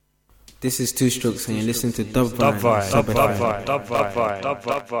This is Two Strokes and you're listening to Dubvine.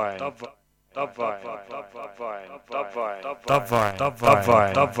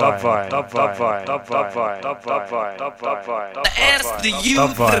 The S, the U,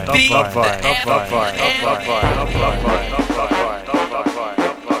 the B,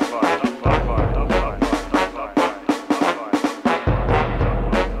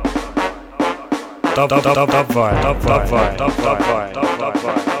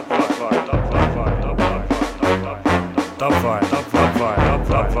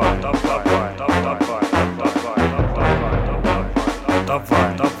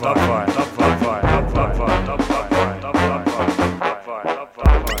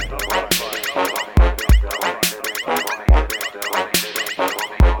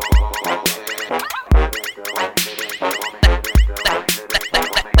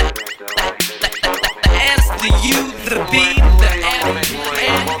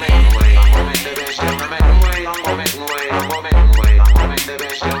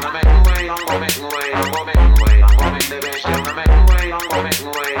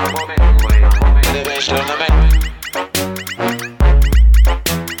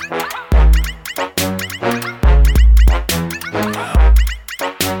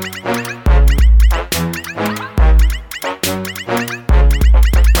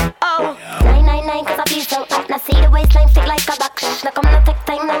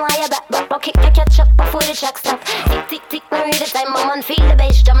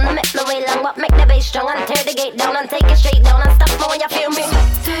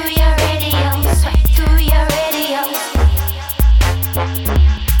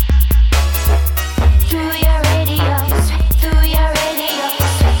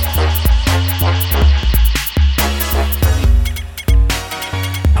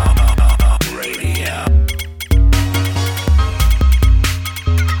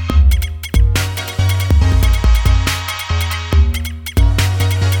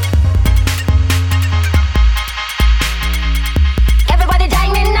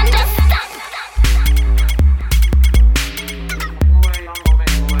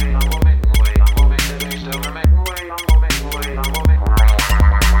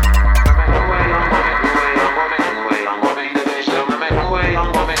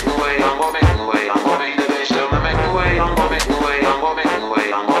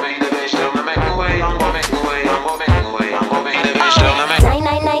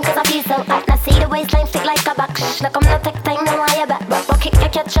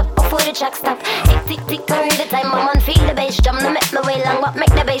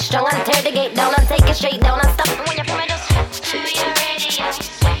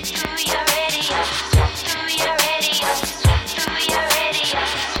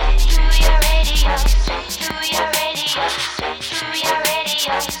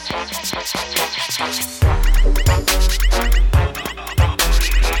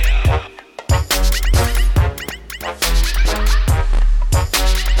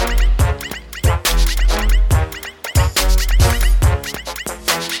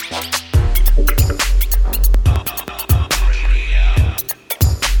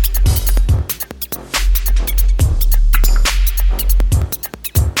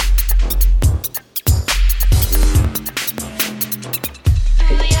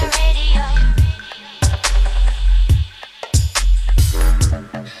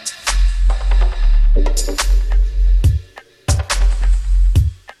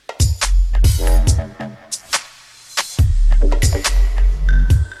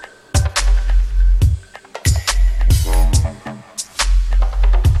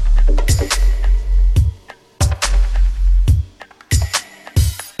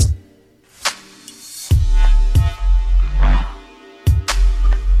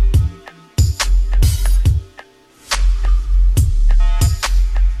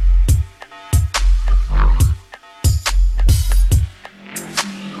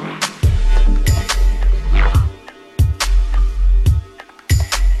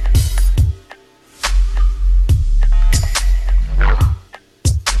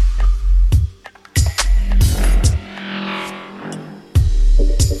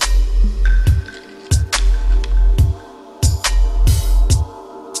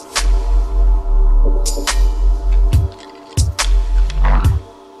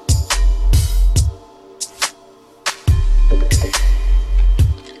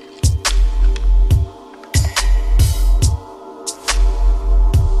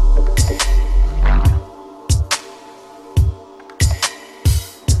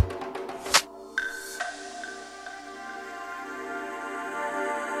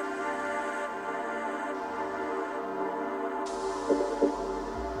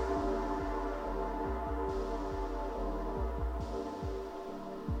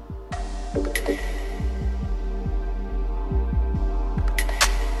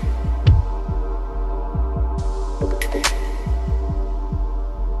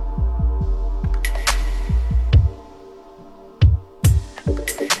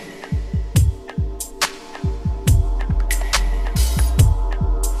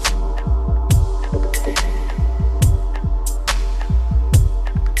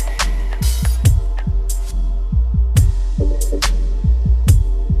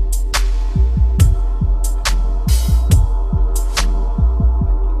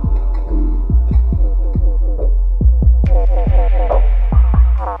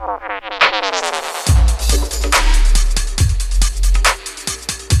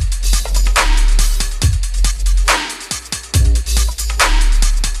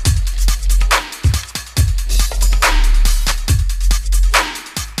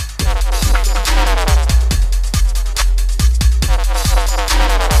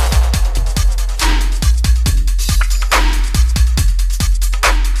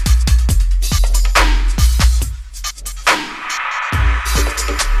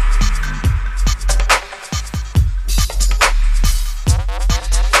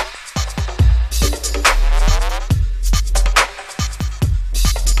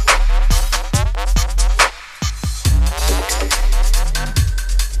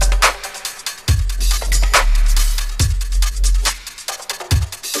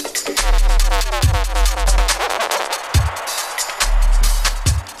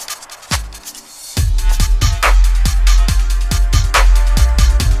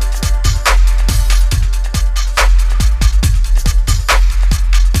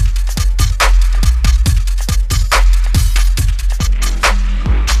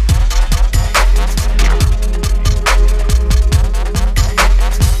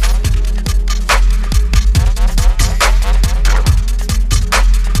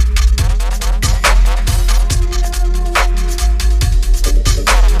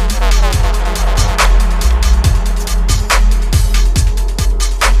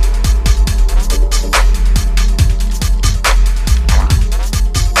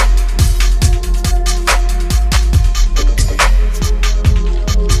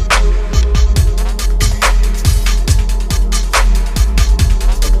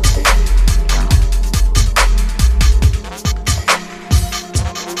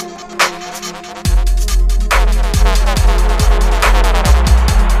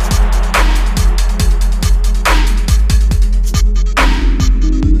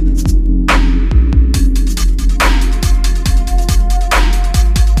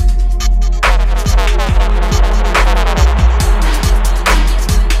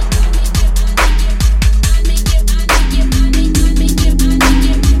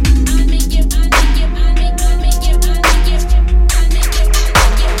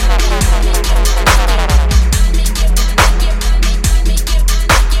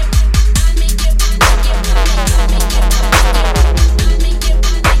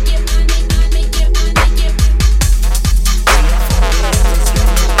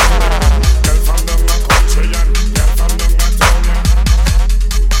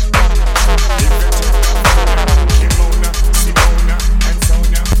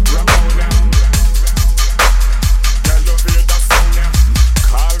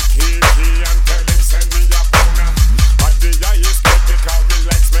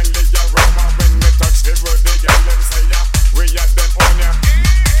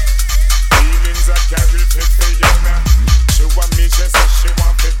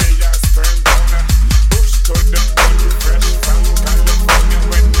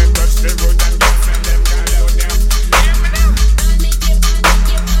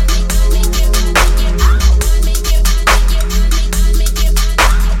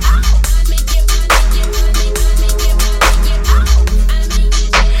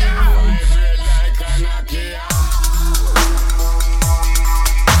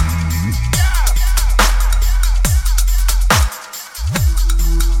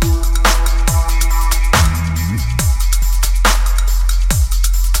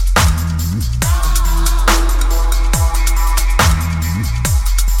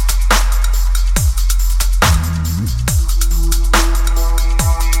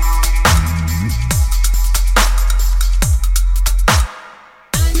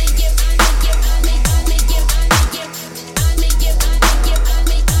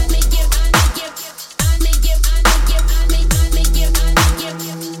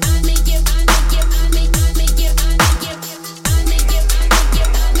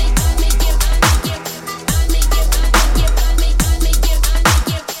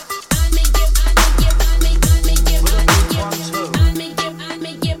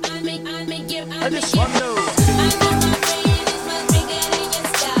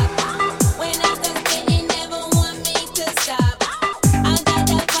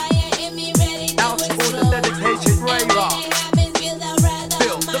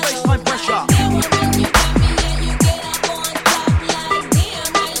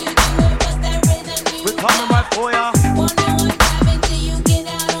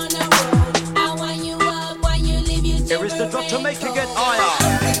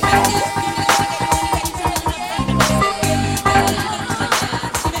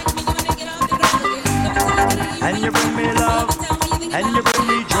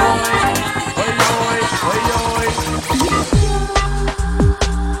 me joy. Oi, oi, oi, oi.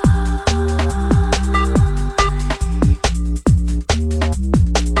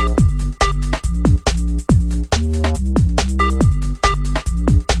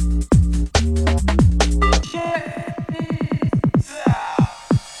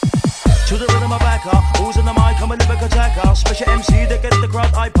 Special MC that gets the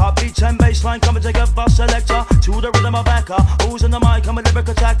crowd iPod. Beats and bassline, come and take a bus selector. To the rhythm of backer. Who's in the mic, I'm a lyric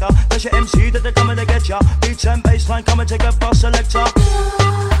attacker. Special MC that they coming to get ya. Beats and bassline, come and take a bus selector.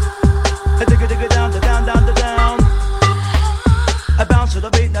 Digga digga down, down, down, down. I bounce to the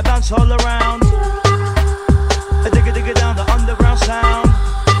beat, I bounce all around. Digga digga down, the underground sound.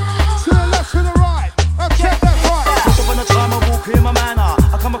 To the left, to the right, check that right. Once upon a time I walk in my manner.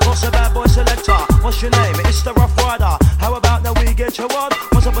 I come across a bad boy selector. What's your name? It's the Rough Rider. How about that we get your word?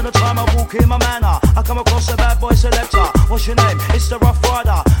 Once upon a time I walk in my manner. I come across a bad boy selector. What's your name? It's the Rough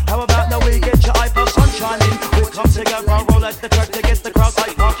Rider. How about that we get your iPod sunshining? We come together, roll at the track to get the crowd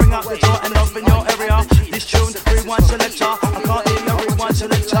like pumping out the door and up in your area. This tune, rewind selector. I can't hear your rewind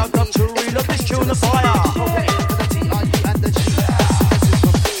selector. Got to reload this tune of fire.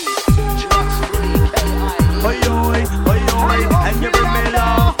 Oi, oi, oi, oi, and you bring me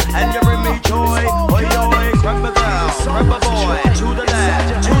love, and you bring me joy. Oi, oi, grab a girl, grab a boy, to the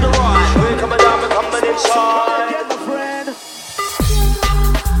left, to the right. We're coming down, we're coming inside. Get my friend.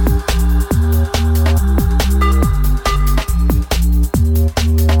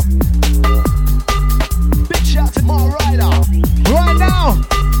 Big shout to Mark Ryder. Right now,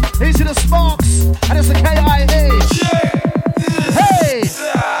 these are the Sparks, and it's the KIA. Hey!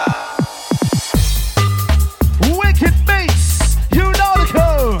 Wicked beats, you know the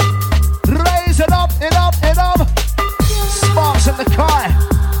code. Raise it up, it up, it up. Sparks in the car,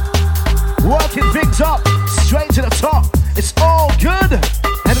 working things up, straight to the top. It's all good.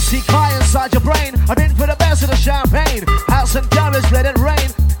 MC Kai inside your brain. I'm in for the best of the champagne. House and garage, let it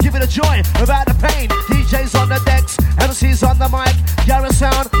rain. Give it a joy without the pain. DJs on the decks, MCs on the mic. Garage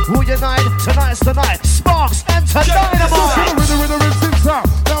sound, will unite. Tonight's the night. Sparks enter dynamite. Rhythm sound.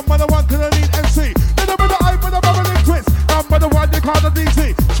 Down by the one to the lead MC. Little bit of eye with a bubbling twist. Down by the one they call the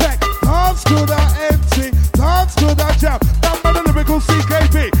DC. Check. Dance to the MC. Dance to the jam. Down by the lyrical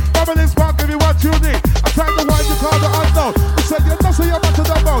CKB. Bubbling spark, give you what you need. I find the one you call the unknown. You said you know, so you're back to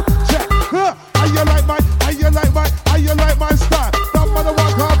the mode. Check. How you like my, how you like my, how you like my style? Down by the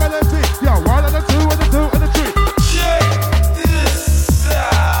one called melody. Yo, one and a two and a two and a three. Check this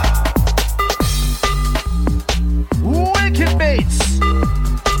out. Wicked beats.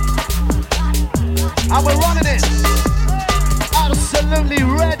 And we're running it. Absolutely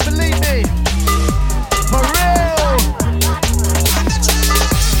red, believe me. For real.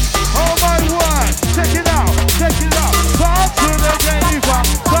 Oh my word. Check it out. Check it out. Talk to the raver.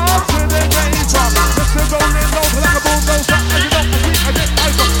 Talk to the raver. Just a rolling over like a bulldozer. And you know I get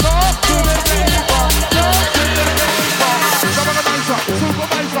over. Talk to the raver. Talk to the raver. Supervisor.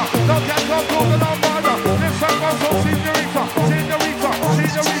 Supervisor. Don't get no call the number. Listen, go, señorita. Señorita.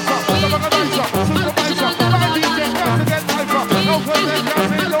 Señorita. Supervisor. Supervisor. My DJ got to get over. No good, then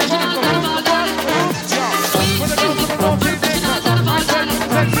just ain't no wonder. Yeah. When it goes to the wrong thing, they cut. I said,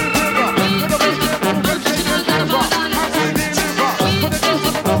 sexy river. When the bass is moving, shake and deliver. I see the river. When it goes to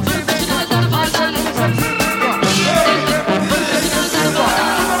the wrong thing, they cut. I said, sexy river. Hey, shake and deliver.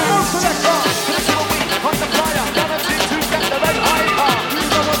 To the full selector. On the fire, guaranteed to get the red icon. You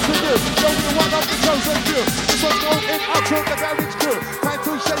know what to do. Show me one of the chosen few. This one's going in out to the garage crew. Time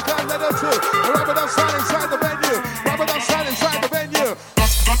to shake and let her too. Ramadan sign inside the venue. Ramadan sign inside the venue.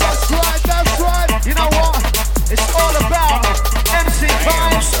 That's right, that's right. You know what? It's all about MC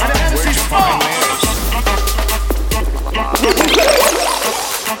Vibes and MC Sparks.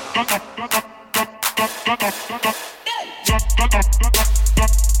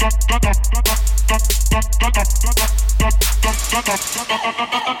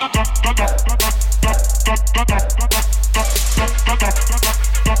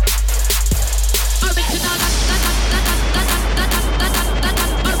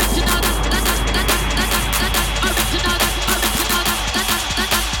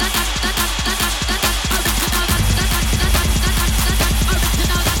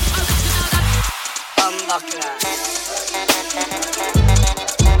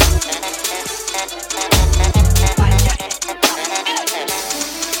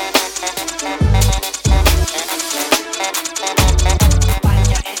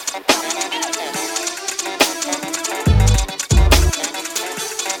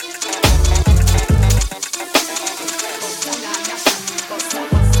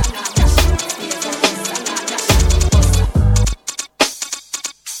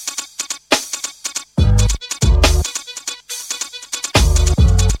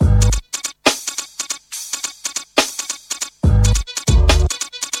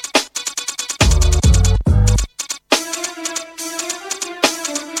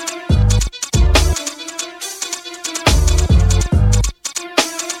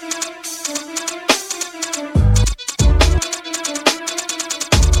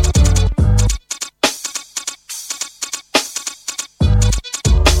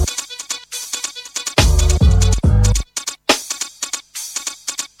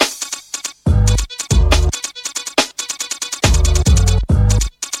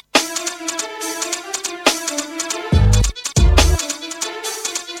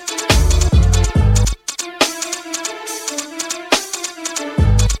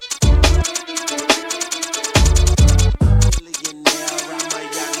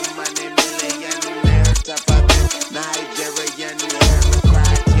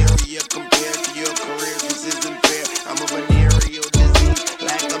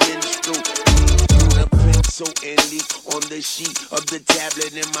 sheet of the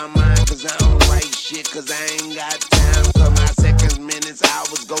tablet in my mind, cause I don't write shit, cause I ain't got time. Cause my seconds, minutes,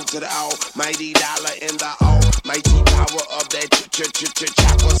 hours go to the almighty dollar in the almighty power of that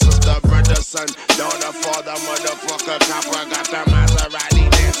chopper. Sister, brother, son, daughter, father, motherfucker, copper. Got the Maserati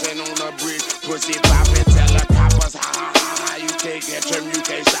dancing on the bridge, pussy poppin', tell the coppers, ha ha ha ha. You can't catch them, you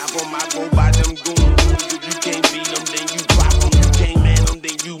can't stop them. I go by them goons. If you can't beat them, then you pop them. You can't man them,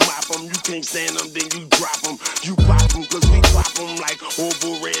 then you mop them. You can't stand them, then you drop them. You pop them, cause we pop them like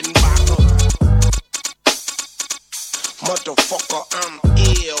over red and vodka. Motherfucker, I'm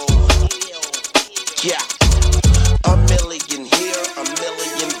ill. Yeah. A million here, a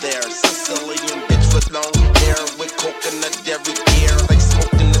million there. Sicilian bitch with long hair, with coconut every year. Like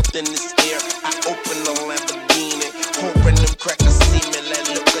smoking the thinnest air. I open the Lamborghini, hoping them crackers see me. Like,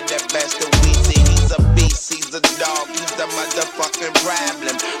 look at that bastard Weezy. He's a beast, he's a dog, he's the motherfucking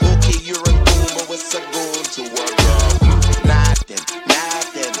problem. Okay, you're a goon, but what's a goon to a girl? Nothing,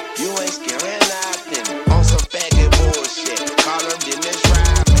 nothing. You ain't scaring nothing. On some faggot bullshit. Call him Dennis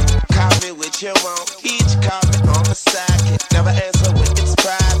Rodman. Call me what you want. Each call me on the sidekick. Never answer when it's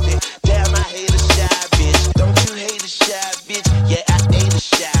private. Damn, I hate a shy bitch. Don't you hate a shy bitch? Yeah, I hate a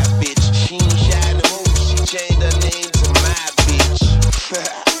shy bitch. She ain't shy no more. She changed her name to my bitch.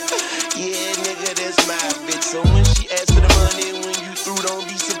 Yeah, nigga, that's my bitch. So when she asks for the money, when you through, don't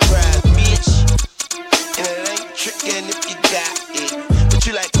be surprised, bitch. And it ain't trickin' if you got it. But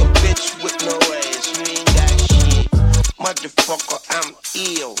you like a bitch with no ass. You ain't got shit. Motherfucker, I'm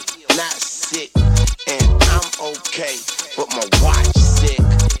ill, not sick. And I'm okay, but my watch sick.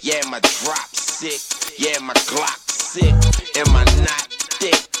 Yeah, my drop sick. Yeah, my Glock sick. And my knot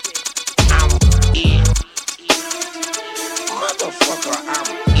thick. I'm ill. Motherfucker, I'm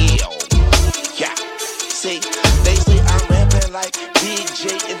ill. Yeah. See, they say I'm rapping like Big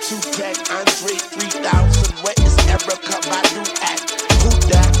J and Tupac, Andre 3000. Where is Erica Badu at?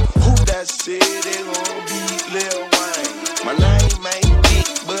 Who that said they gon' beat Lil Wayne? My name ain't Dick,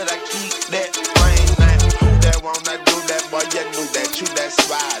 but I keep that plain name. Who that wanna do that? Boy, you knew that, you that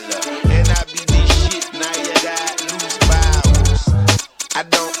swallow. And I be this shit, now you got loose bowels. I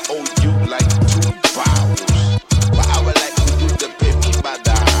don't owe you like 2 bowels, but I would like for you to pay me by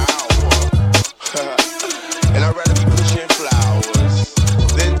the hour. And I'd rather be pushing flowers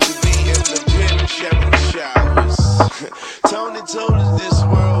than to be in the gym sharing showers. Tony told us this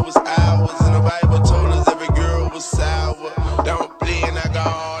world was ours, and the Bible told us every girl was sour. Don't play in the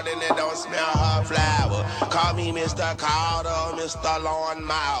garden and don't smell her flower. Call me Mr. Carter, Mr. Lawn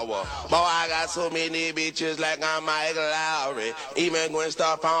Mower. Boy, I got so many bitches like I'm Mike Lowry. Even Gwen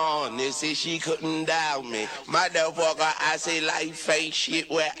Stefani said she couldn't doubt me. Motherfucker, I say life ain't shit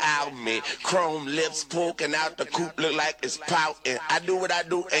without me. Chrome lips poking out the coop look like it's pouting. I do what I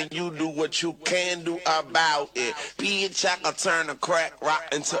do and you do what you can do about it. Bitch, I can turn a crack rock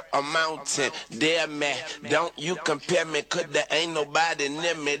into a mountain. Damn man, don't you compare me, cause there ain't nobody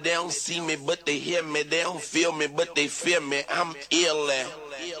near me. They don't see me, but they hear me. They don't feel me, but they feel me. I'm ill.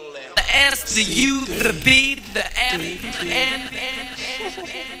 The S, the U, the B, the F, N.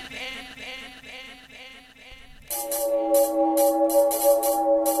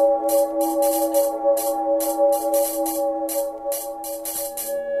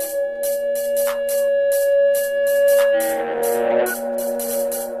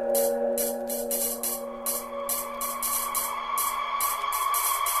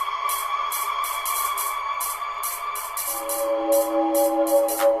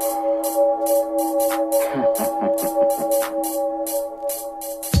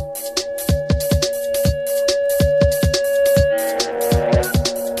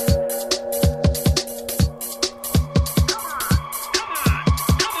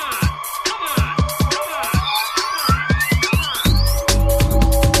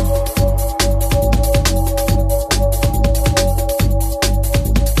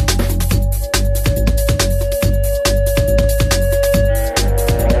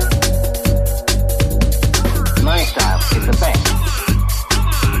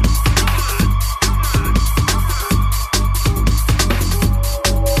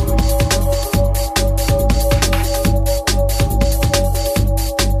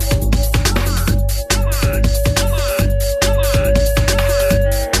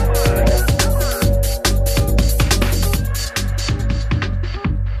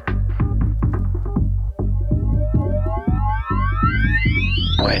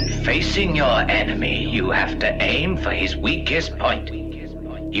 Facing your enemy, you have to aim for his weakest point.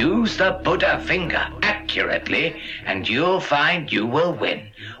 Use the Buddha finger accurately, and you'll find you will win,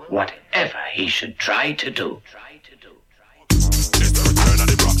 whatever he should try to do. It's the return of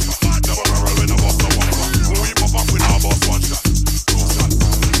the rock. Never barrel in the walk, no walk. We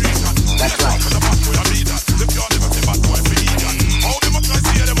That's right.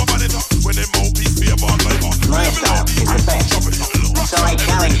 My style is the best. So I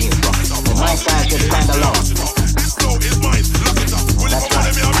challenge you. That my style should stand alone. That's right.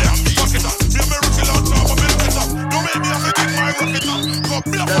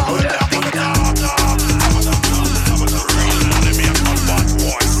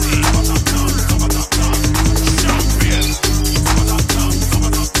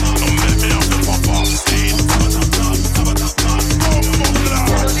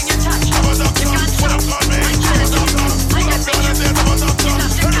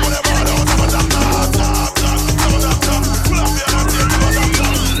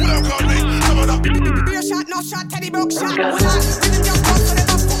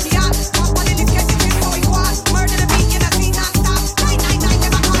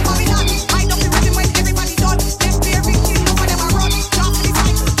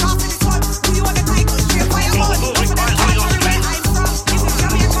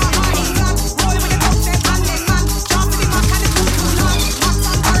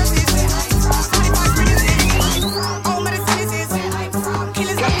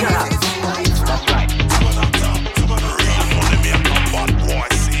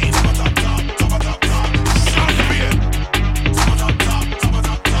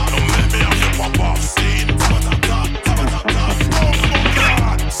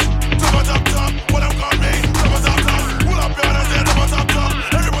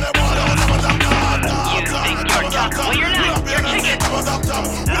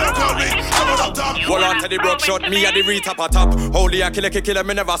 Me a the retap a top. Holy a killer,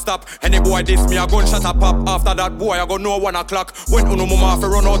 me never stop. Any boy diss me a gunshot a pop. After that boy I go know 1 o'clock. When uno mama fi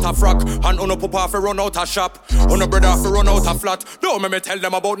run out of frock and uno papa fi run out of shop. Uno brother fi run out of flat. Don't me tell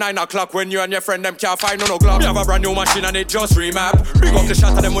them about 9 o'clock when you and your friend them can't find no glock. Me have a brand new machine and it just remap. Bring up the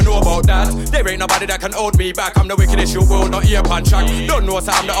shot and them we know about that. There ain't nobody that can hold me back. I'm the wickedest you will not ear pan track. Don't know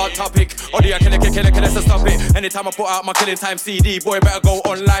so I'm the hot topic. Or the killer so stop it. Anytime I put out my killing time CD, boy better go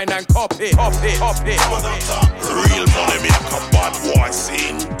online and copy. Real money make a bad boy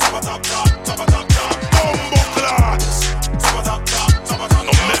scene. Bumbo class.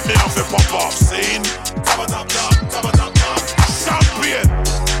 No make me have a pop off scene. Champion.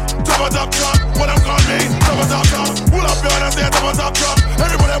 What I'm calling me. Pull up your hands there. Everybody want out. Pull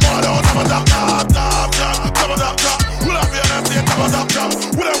up your hands there. What I'm calling me. Everybody want out. What I'm calling me. Pull up your hands there. Everybody want out. Pull up your hands there.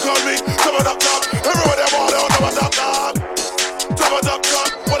 What I'm calling me. Everybody want out.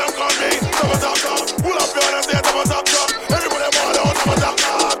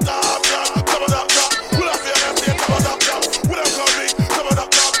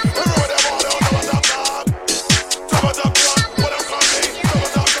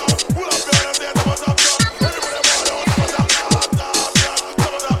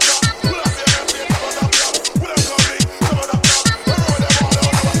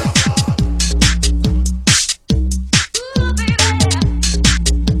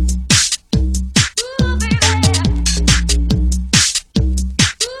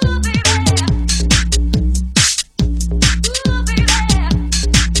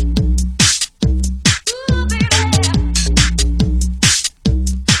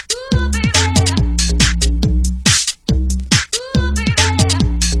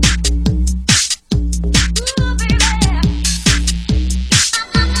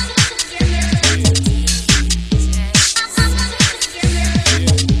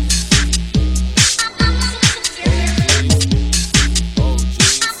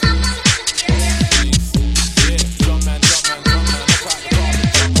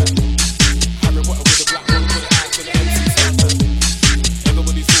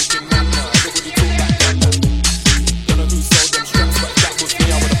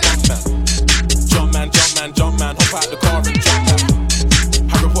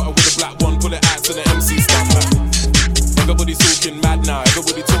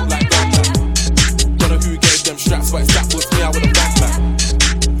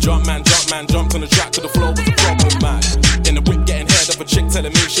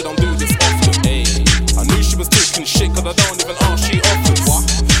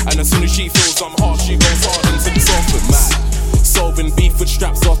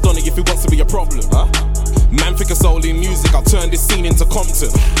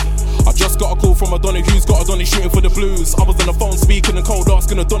 I just got a call from a Donny who's got a Donny shooting for the blues. I was on the phone speaking and cold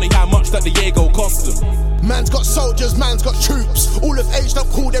asking a Donny how much that the Jago cost him. Man's got soldiers, man's got troops. All of age, don't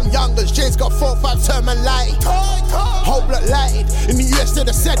call them youngers. Jay's got 4-5 term and light. Whole block lighted. In the US they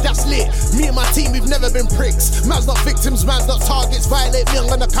said that's lit. Me and my team, we've never been pricks. Man's not victims, man's not targets. Violate me, I'm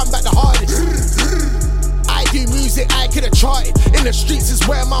gonna come back the hardest. do music, I could've charted. In the streets is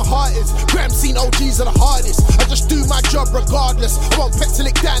where my heart is. Gram scene OGs are the hardest. I just do my job regardless. I want pet to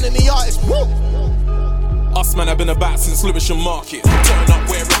lick down in the artist. Woo! Us man, I've been about since Lewisham Market. Turn up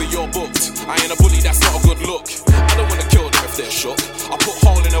wherever you're booked. I ain't a bully, that's not a good look. I don't wanna kill them if they're shook. I put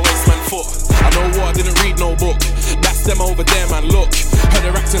hole in a waste man foot. I know what, I didn't read no book. That's them over there, man, look. Heard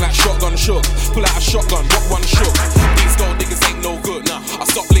they're acting like shotgun shook. Pull out a shotgun, not one shook. These gold niggas ain't no good. Nah, I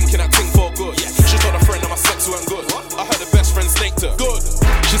stopped linking that thing for good. Yeah, she told a friend that my sex weren't good. I heard the best friend snaked her. Good.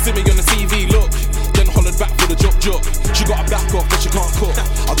 She see me on the TV, look. Then hollered back for the juk. She got a back off, but she can't cook.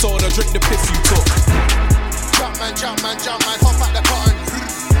 I told her, drink the piss you took. Jump man, hop out the cotton.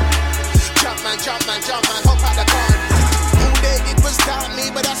 Jump man, hop out the cotton. All they did was doubt me,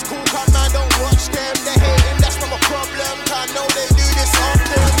 but that's cool, come man, don't watch them. They hating, that's not my problem. I know they do this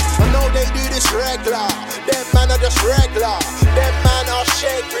often. I know they do this regular. Them man are just regular. Them man are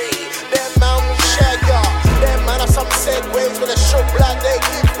shaggy. Them man will shag ya. Them man are some segways with a shook blood, they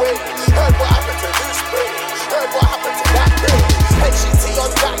give way. Heard what happened to this spring. Heard what happened to that day. HCT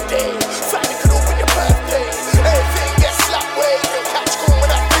on that day. Family could open your birthday. Everything gets slapped way. You can catch cool when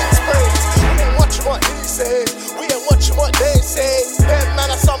that thing sprays. We ain't watching what he says. We ain't watching what they say. Them man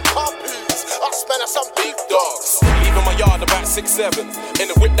are some puppies. Us man are some big dogs. Leaving my yard about 6-7.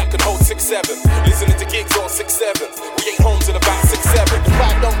 In a whip that could hold 6-7. Listening to gigs on 6-7. We ain't home till about 6-7. The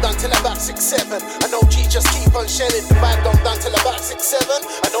vibe don't done till about 6-7. I know G just keep on shelling. The vibe don't done till about 6-7.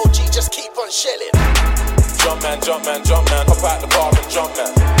 I know G just keep on shelling. Jump man, hop out the bar and jump man.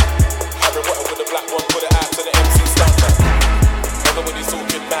 Harry Potter with the black one, put it out to the MC stunt man. Everybody's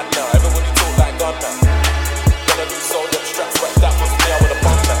talking mad now, everybody talk like gun man. Gonna do so them straps, but that was me, I would have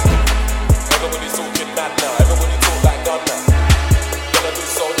bumped man. Everybody's talking mad now, everybody talk like gun man. Gonna do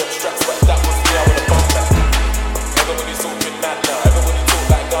so them straps, but that was me, I would have bumped man. Everybody's talking mad now, everybody talk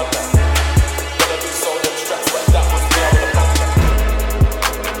like gun man. Gonna do so them straps, but that was me, I would have bumped man.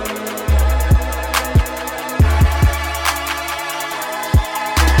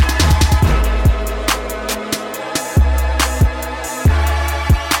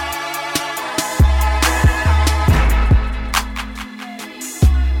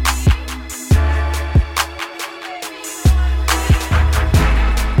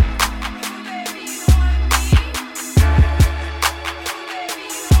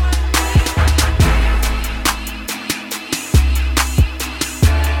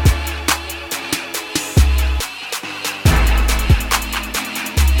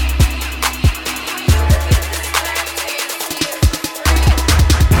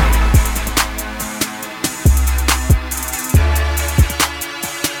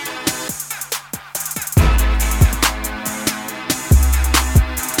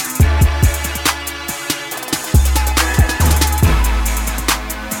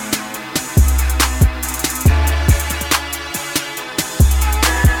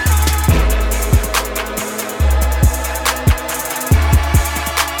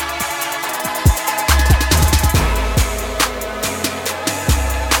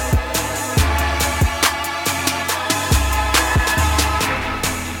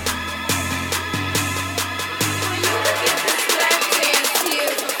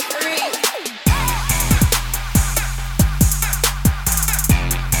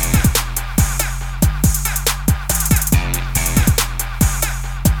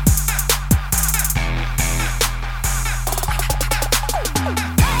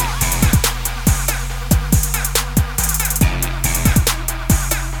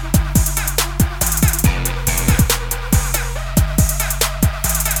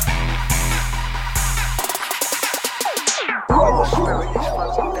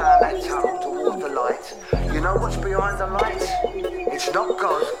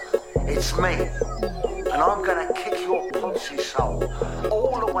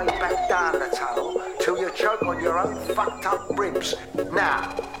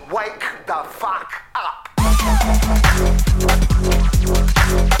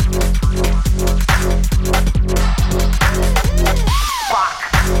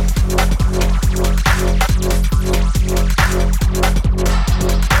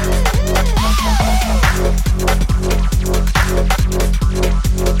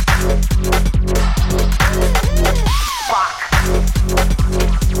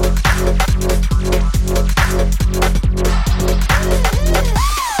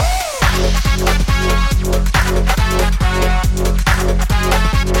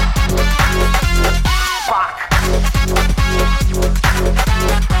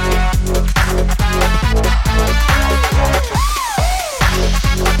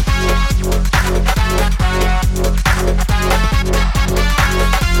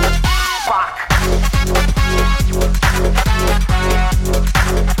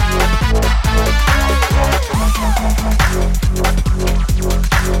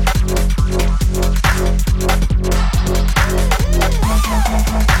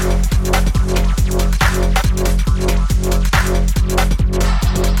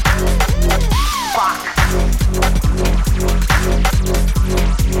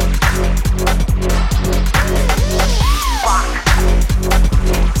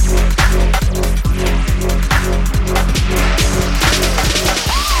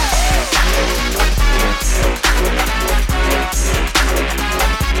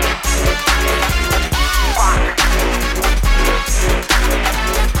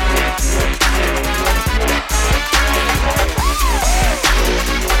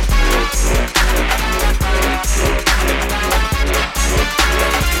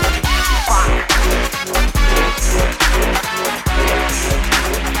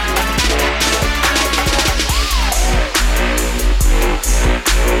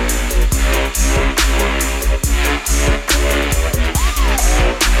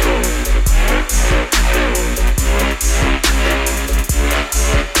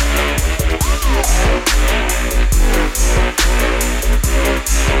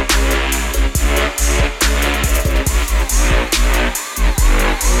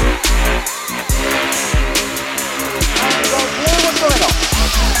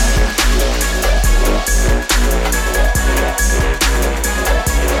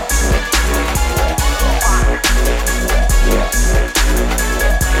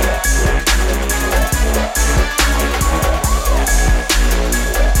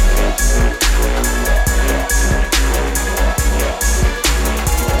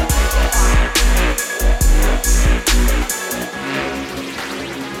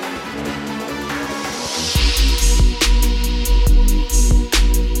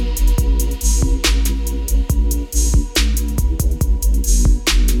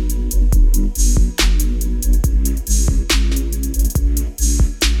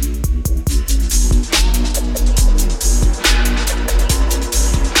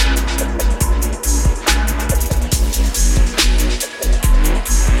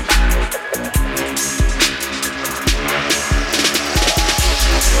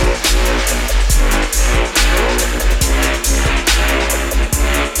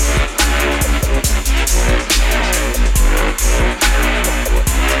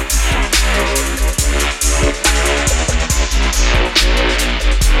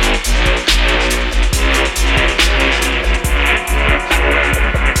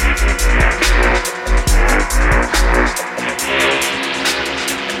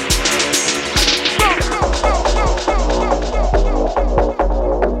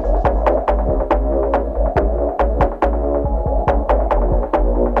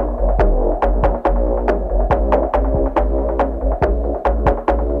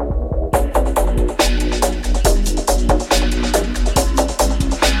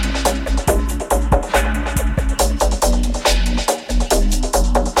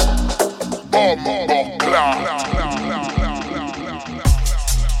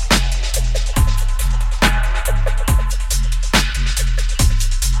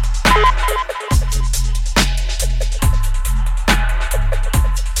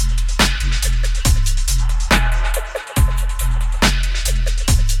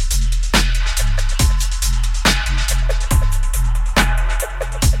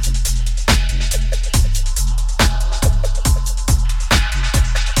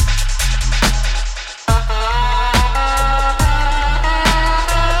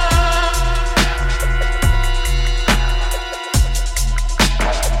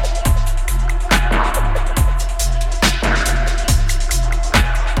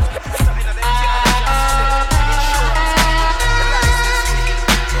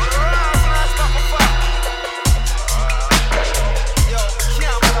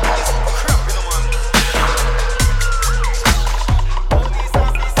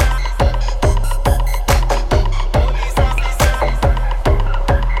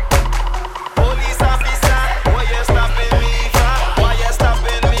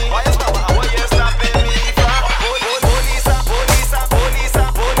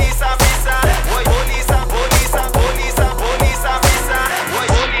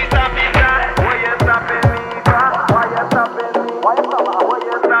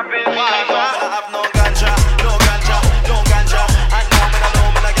 stopping me. Why no, me not have no ganja, no ganja, no ganja. And no, me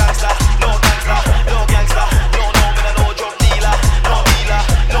not gangsta, no gangsta, no gangsta. No, me not no drug dealer, no dealer,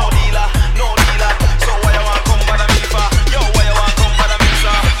 no dealer, no dealer. So why you want come bother me for? Yo, why you want come bother me,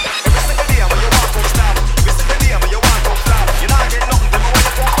 sir? Every single day when you want come stop, every single day when you want come flop, you not get nothing, then when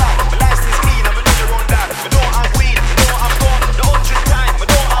you come back. My license clean, I know you run that. Me don't have weed, me don't have gun, the 100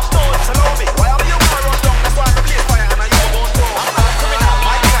 time, me don't have stones. So know me, why are you wanna run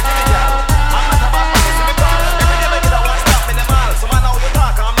down? That's why me blaze fire and I you won't go. I'm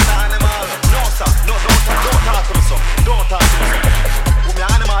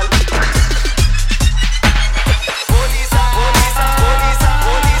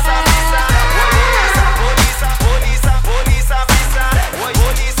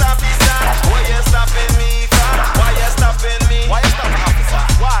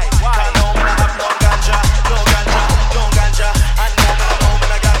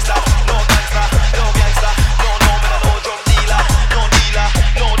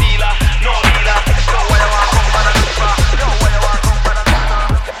not a criminal, my thing I give it y'all.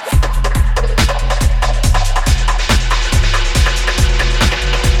 I'm not a bad man, you see me call. Every day me get a one stop in the mall. So man, how you talk, I'm not an animal. No sir, no,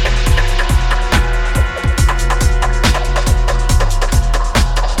 don't talk to me so. Don't talk to me so. Who me an animal?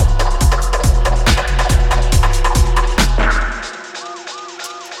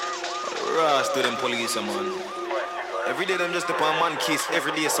 To them police, man. Every day them just upon man kiss,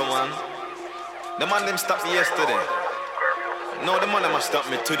 every day someone. The man them stopped me yesterday. No, the man them have stopped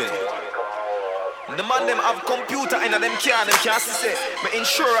me today. The man them have computer in them can't see my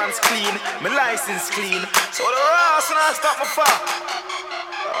insurance clean, my license clean. So the rest not stop me for.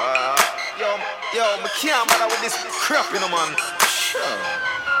 Yo, me can't bother with this crap, you know, man. Sure.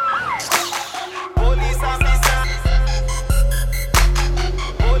 Police officer.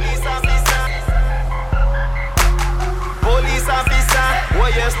 Police officer, why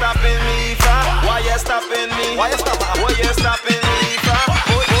you stopping me for? Why you stopping me? Why you stopping? Why you stopping me for?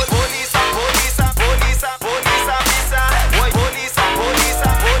 Police officer, why police officer? Why police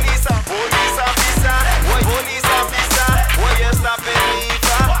officer? Why you stopping me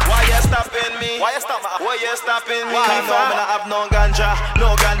for? Why you stopping me? Why you stopping me? Why no, me not have no ganja,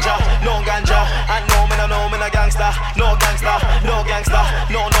 no ganja, no ganja. And no, me no gangsta, no gangsta, no gangsta.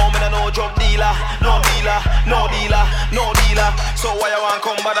 No, me no drug dealer, no dealer, no dealer, no dealer. So why you want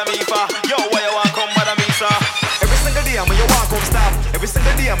come bother me for? Yo, why you want come bother me, sir? Every single day when you want come stop, every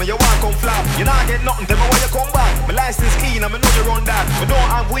single day when you want come flop, you not get nothing, tell me why you come back. My license clean, I know you run that. Me don't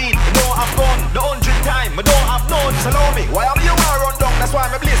have weed, me don't have gun, the 100 time, me don't have none. So know me, why am you wanna run down? That's why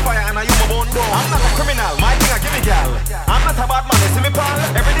me blaze fire and I you my bone down. I'm not a criminal, my thing I give me gal. I'm not a bad man, you see me pal.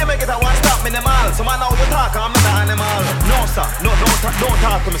 Every day me get a one stop in the mall. So man, how you talk, I'm not an animal. No sir, no, don't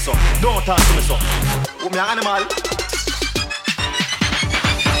talk to me so. Don't talk to me so. Who me an animal?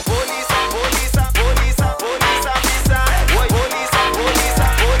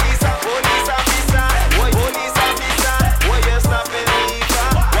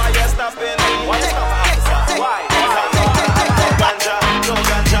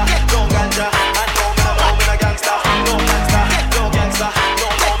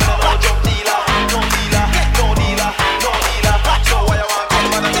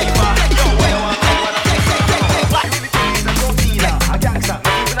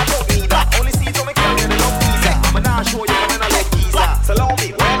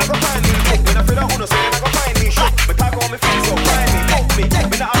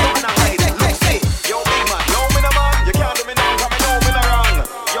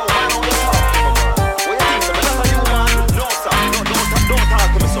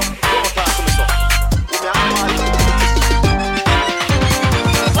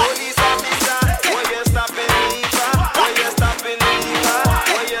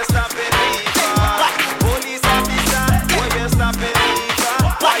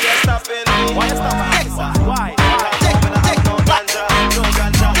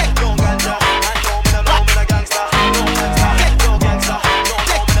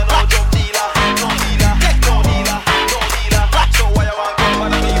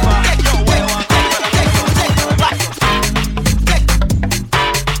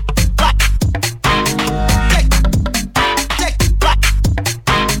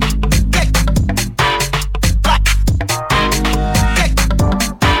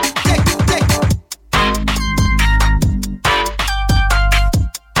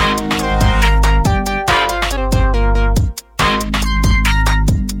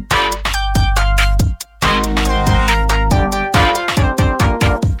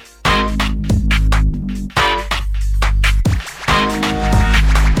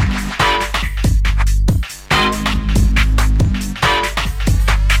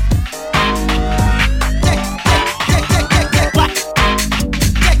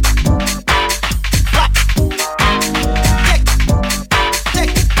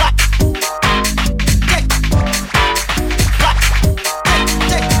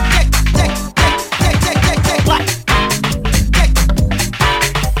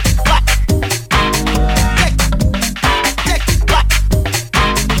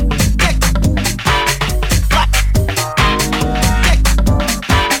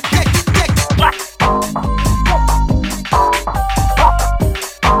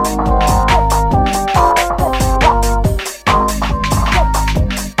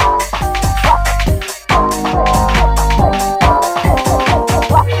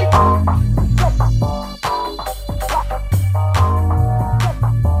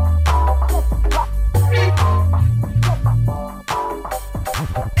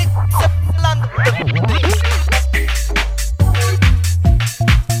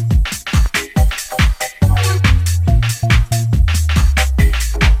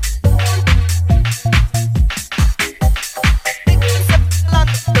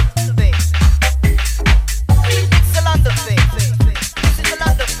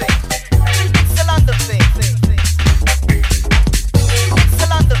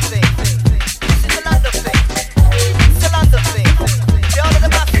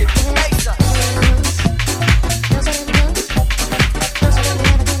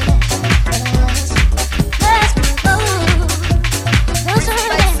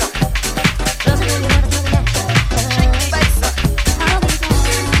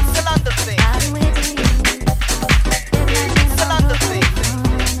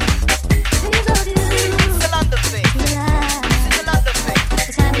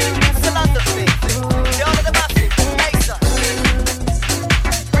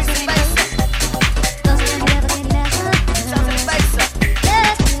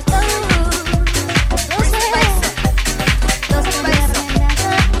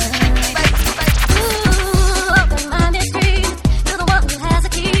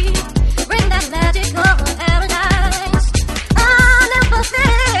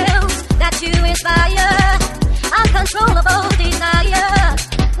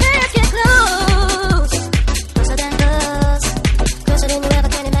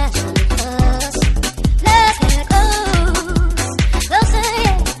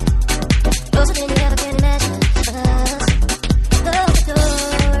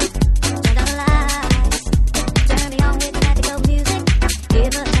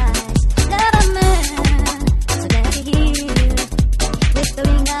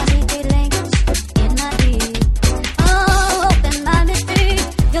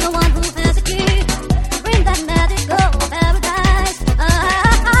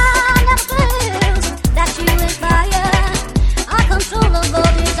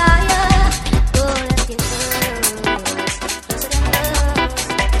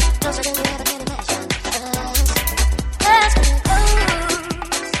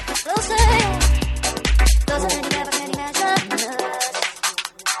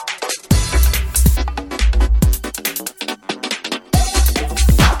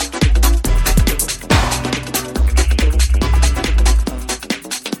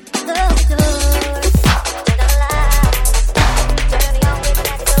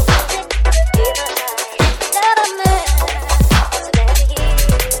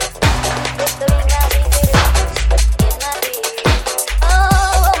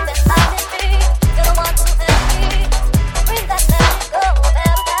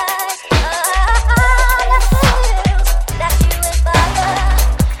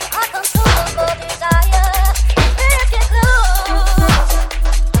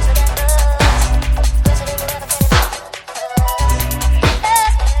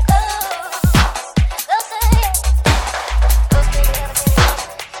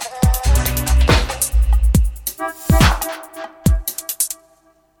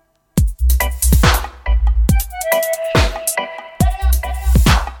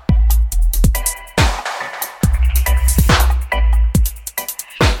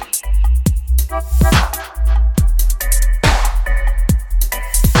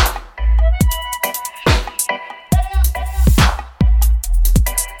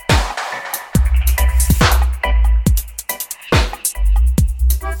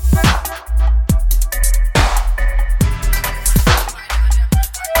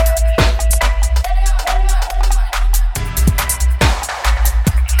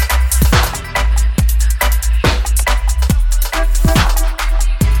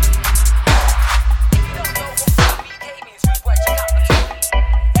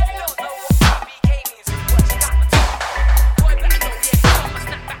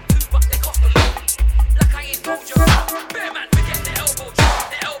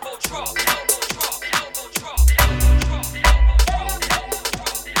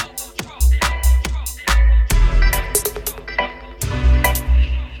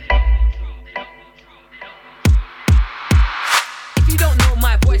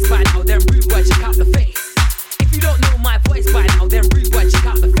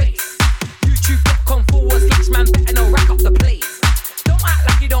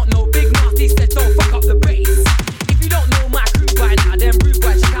 MC said don't fuck up the bass. If you don't know my crew by now, then rude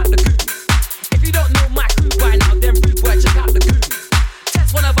boy, check out the goons. If you don't know my crew by now, then rude boy, check out the goons.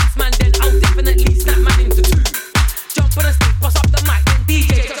 Test one of us, man, then I'll definitely snap man into two. Jump on the stage, bust up the mic, then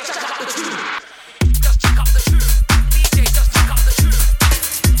DJ, just check out the tune. Just check out the tune. DJ, just check out the tune.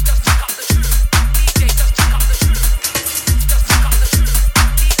 Just check out the tune. DJ, just check out the tune. Just check out the tune.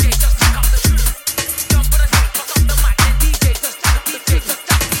 DJ, just check out the tune. Jump on the stage, bust up the mic, then DJ, just check out the tune.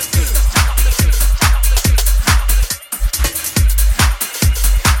 Just check out the tune. Just check out the tune. Just check out the tune.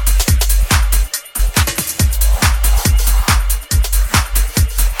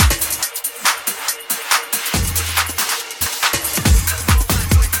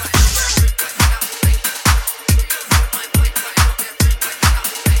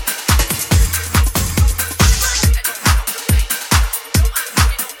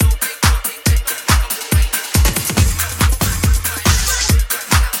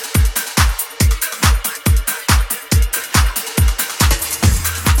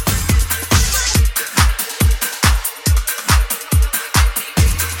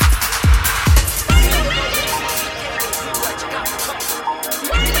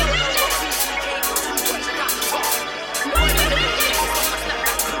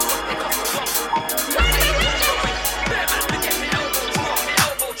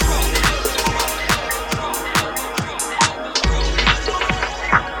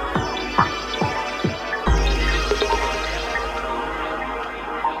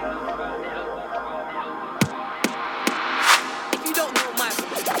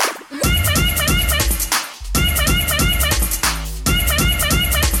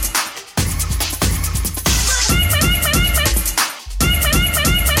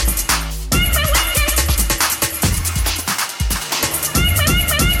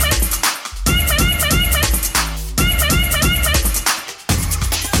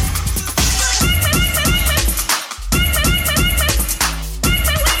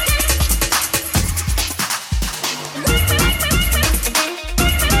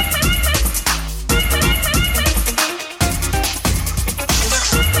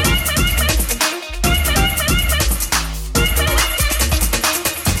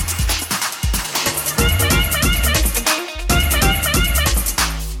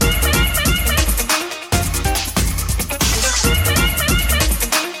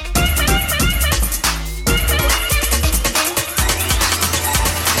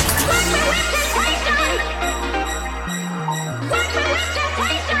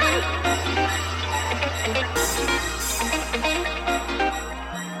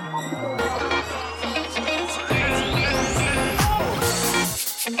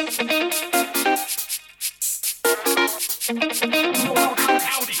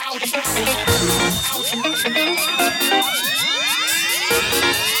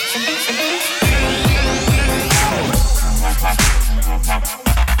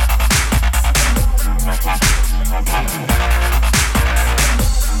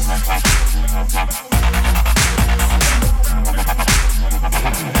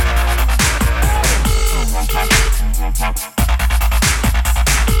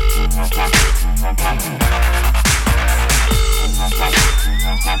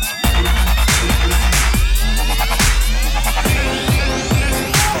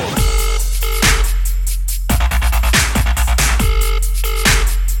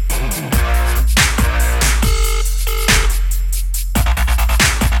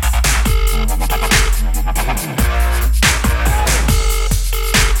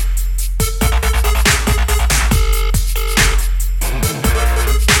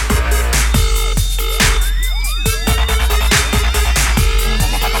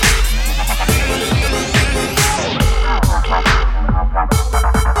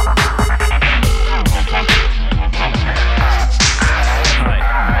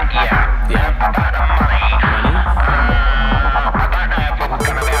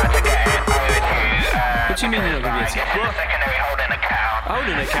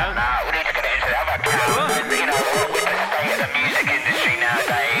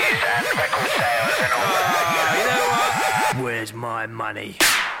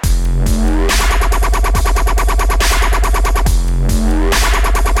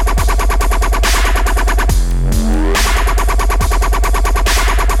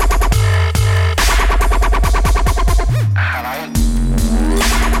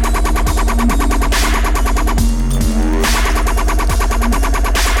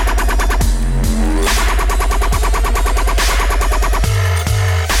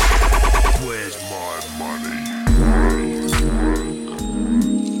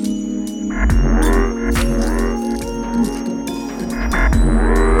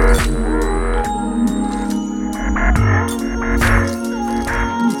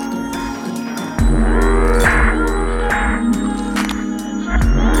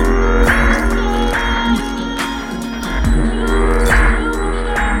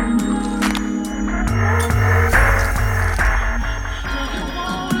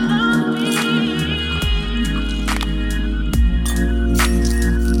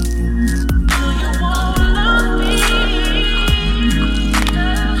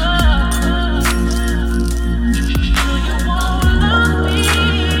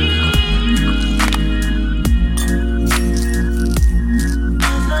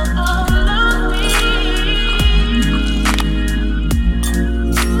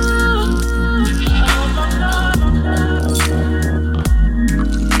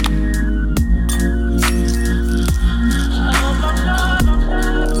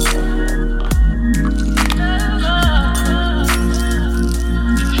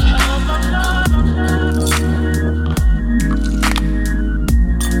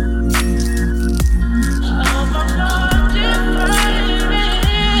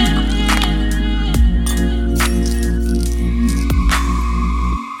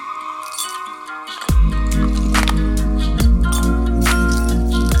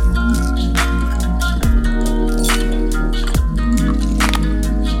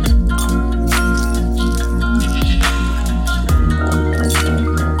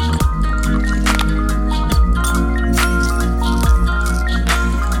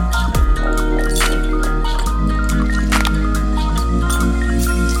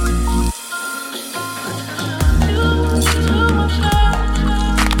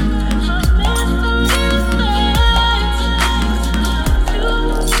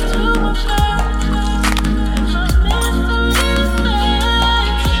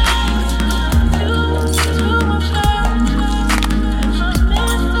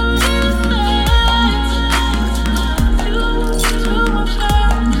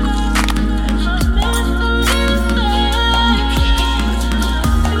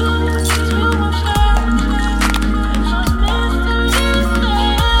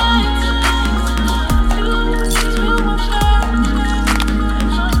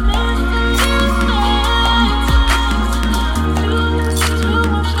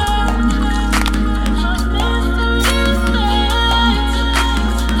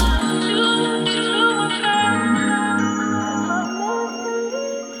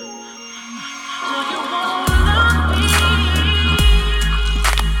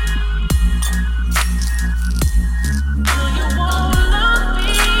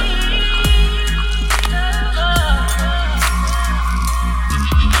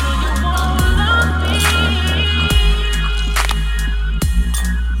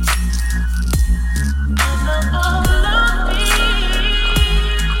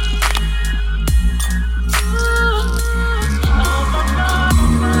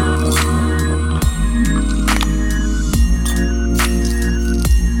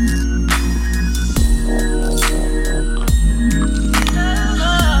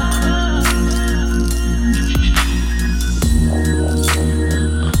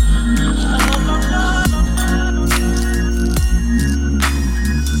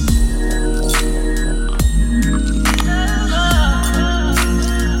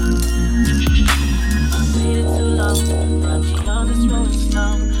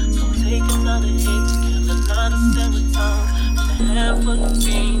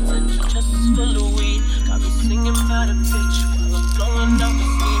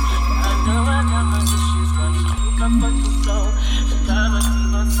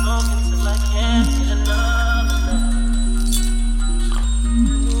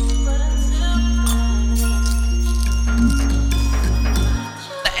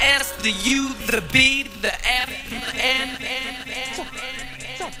 S, the U, the B, the F, the N.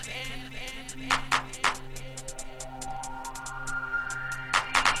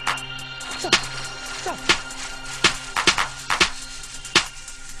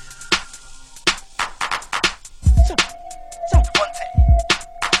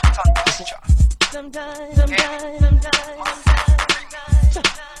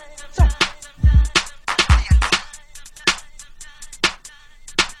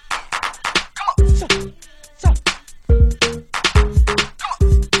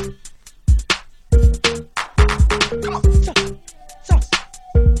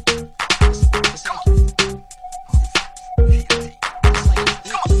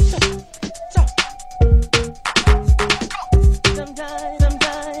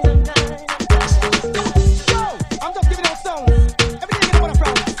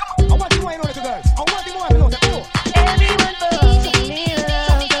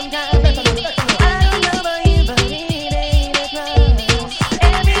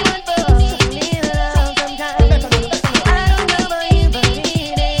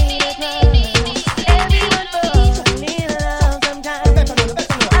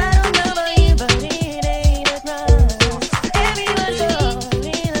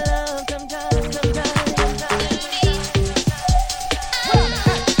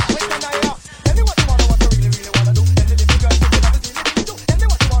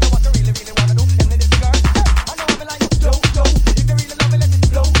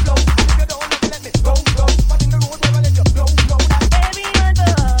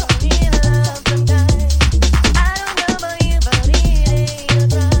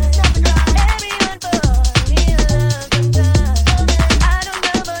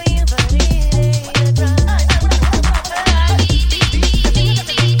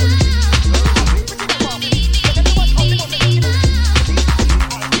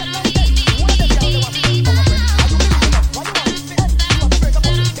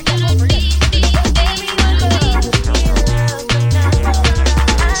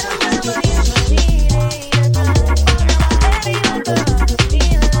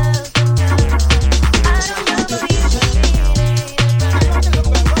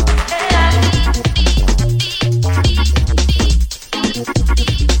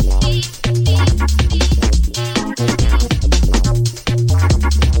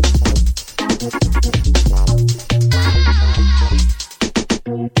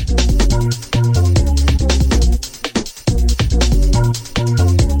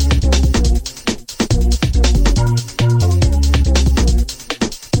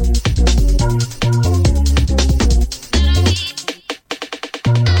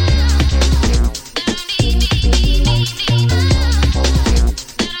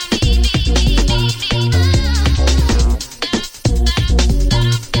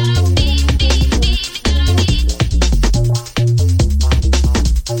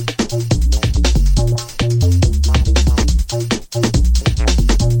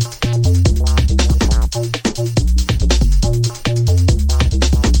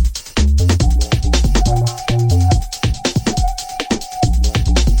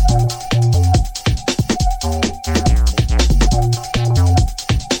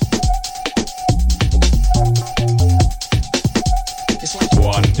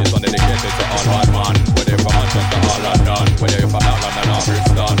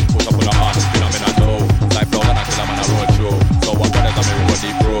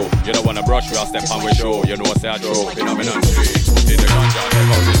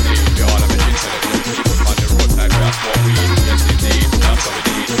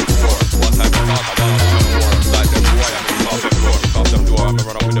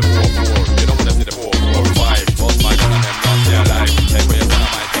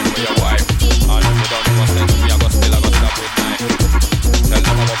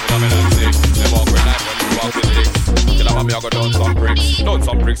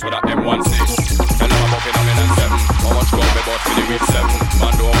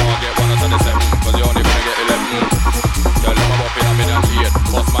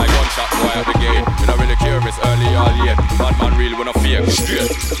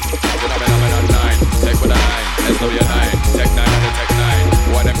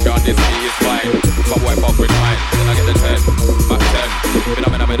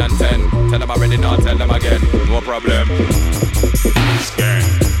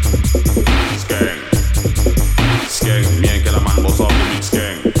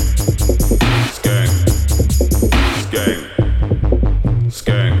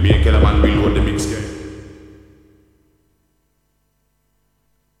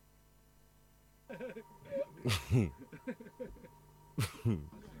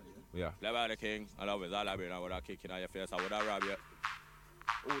 Yeah. Level the king, I love it. I would have kick in your face, I would have rob you.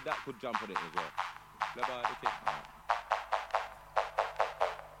 Oh, that could jump on it as well. Level the king.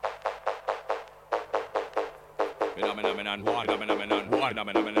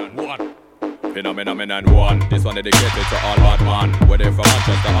 Phenomenon one. This one dedicated to all bad man. Whether you're from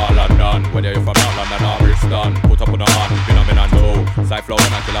Manchester or London, whether you're from North London or Bristol, put up on the hand. Phenomenon 2. Cypher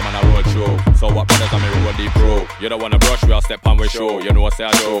when I kill a man a road show. So what brothers I'm a road deep pro. You don't wanna brush, we'll step on with show. You know what say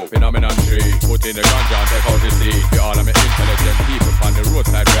I do. Phenomenon 3. Put in the ganja and take out the seed. We all are intelligent people on the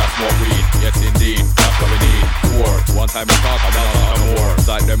roadside we have smoke weed. Yes indeed, that's what we need. 4. One time we talk, I'm gonna talk more.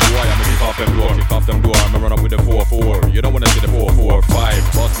 Side them boy, I'ma kick off them door. Kick off them door, I'ma run up with the 4-4. You don't wanna see the 4-4-5.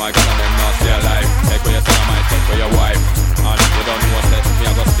 Bust my gun and then not stay alive. Take what you say, I might take for your wife. And you don't know what's me,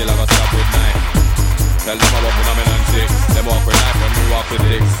 I got still, I got stab with knife. Tell them about phenomenon 6. Them walk with knife when we walk with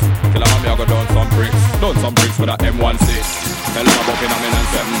dicks. Kill a mommy, I got done some bricks. Done some bricks with a M16. Tell them about phenomenon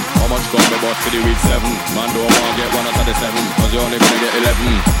 7. How much gun we bought for the week 7? Man don't wanna get 1 out of the 7, cause you only gonna get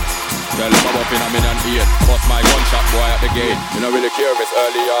 11. Tell them about phenomenon 8. Bust my gunshot boy at the gate. You don't really care if it's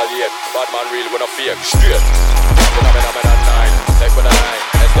early or late. Bad man real, we no fake, straight. Phenomenon 9. Take with a 9.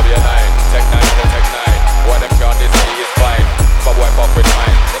 SW9. Tech 9 and Tech 9. Boy them can't this is fine. If I wipe off with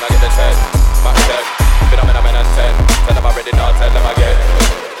mine, then I get the 10. Back 10. Phenomenon 10. Tell them I'm ready now, tell them again.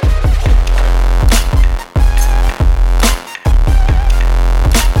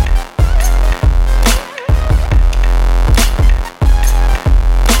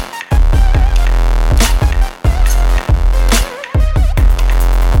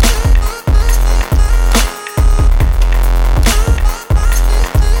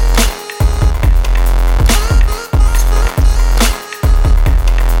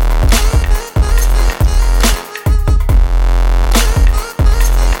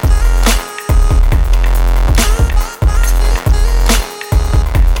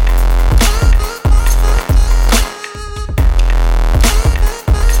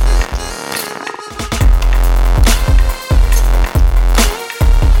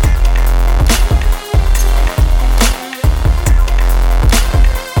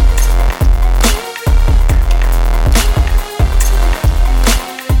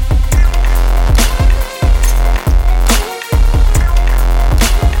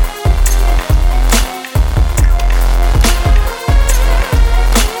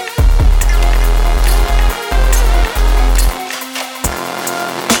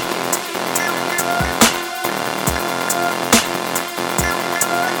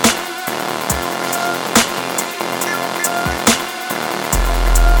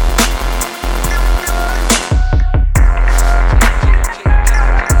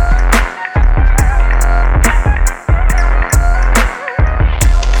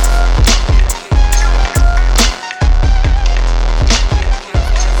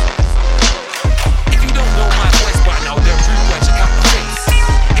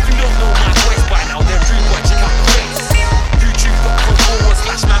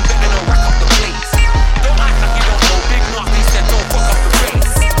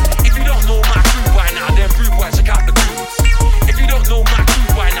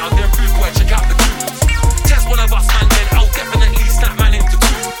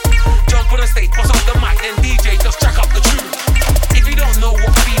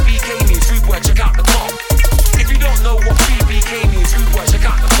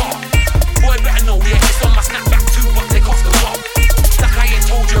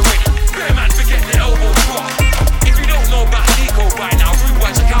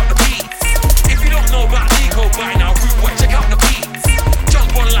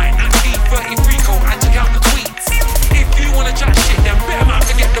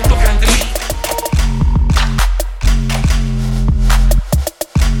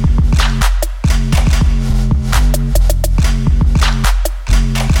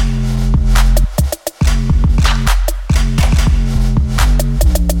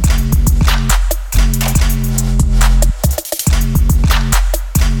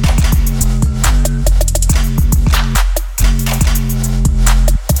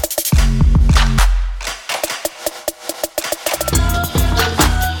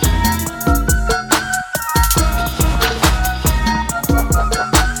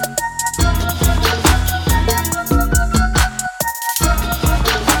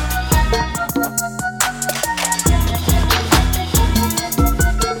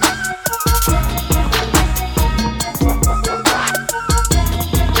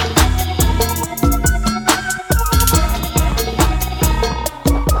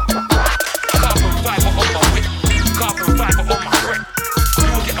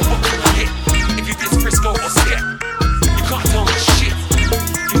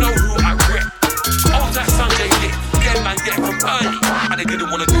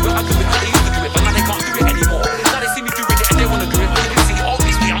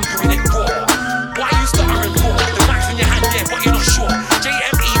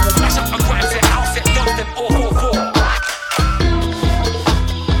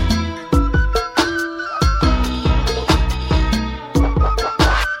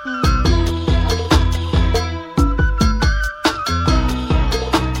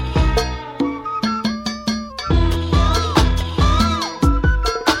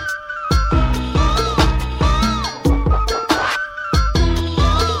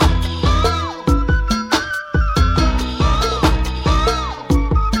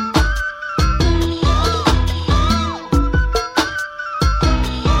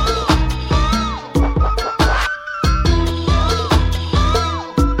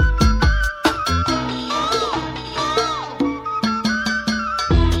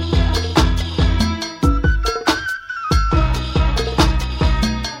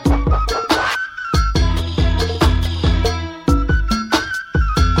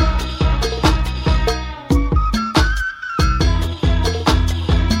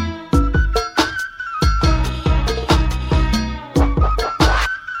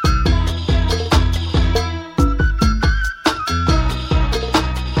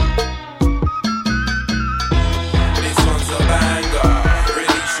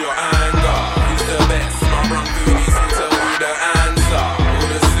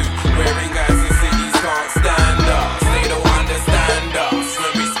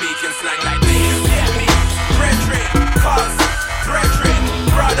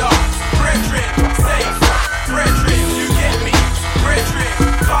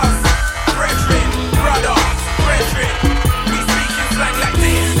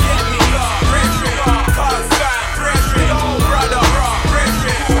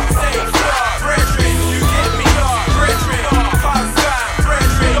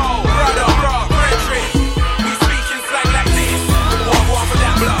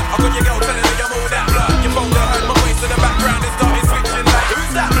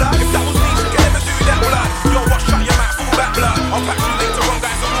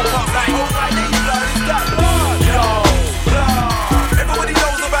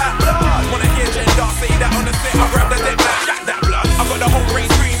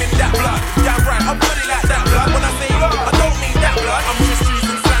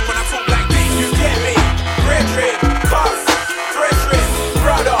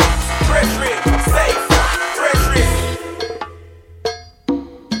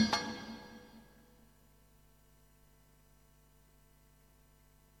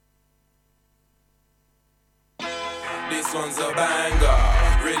 one's a banger.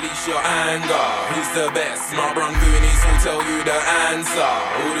 Release your anger. Who's the best? My brown goonies will tell you the answer.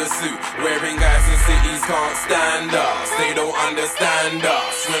 Who the suit wearing guys in cities can't stand us. They don't understand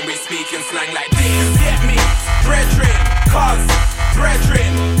us when we speak in slang like this. You get me? Brethren, cuz,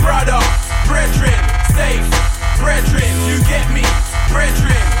 brethren, brother, brethren, safe, brethren. You get me?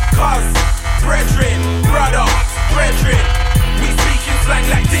 Brethren, cuz, brethren, brother, brethren. We speak in slang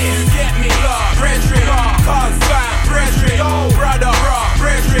like this. You get me? Brethren, cuz, fam, brethren, brother,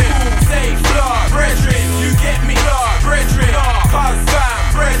 brethren, safe, brethren. You get me? Brethren, cuz, fam,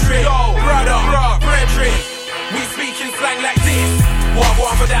 brethren, brother, brethren. We speak in slang like this.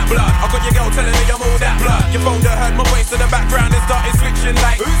 What for that blood? I got your girl telling me I'm all that blood. Your phone that heard my voice in the background and started switching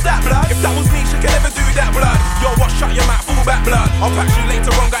like, who's that blood? If that was me, she could never do that blood. Yo, what? Shut your mouth, full back blood. I'll patch you later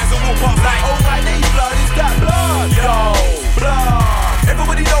on, guys, and walk past like, oh my name's blood, is that blood? Yo, blood.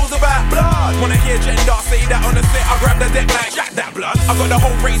 Everybody knows about blood. Wanna hear gender, say that on the set. I grab the deck like, jack that blood. I got the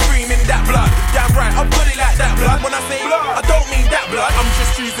whole race screaming that blood. Damn right, I've got it like that blood. When I say blood, I don't mean that blood. I'm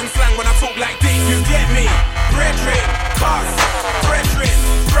just choosing slang when I talk like this. You get me? Brethren, cuz, brethren,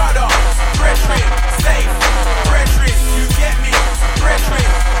 brother, brethren, safe, brethren. You get me? Brethren,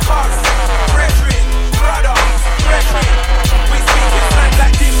 cuz, brethren, brother, brethren. We speak in slang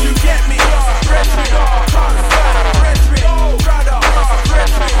like this. You get me? Brethren, cuz, brethren, brother,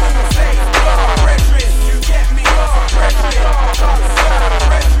 brethren, safe, brethren. You get me? Brethren, cuz,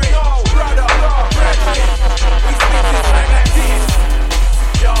 brethren, brother, brethren. We speak in slang like this.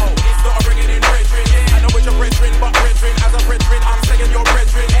 Yo, it's not a bringing in brethren. I know it's your brethren, but brethren, as a brethren, I'm saying your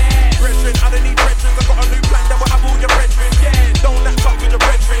brethren. Brethren, I don't need brethren. I got a new plan that will have all your brethren. Don't act up with your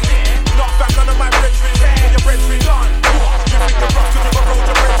brethren. Not fam, none of my brethren. When your brethren gone, you think you're rough because you got rolled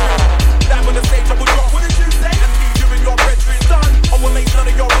your brethren. Live on the stage, I will drop. What did you say? And leave you and your brethren. Done. I will make none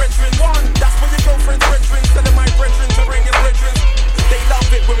of your brethren. One. That's for your girlfriend's brethren. Telling my brethren to bring his brethren. They love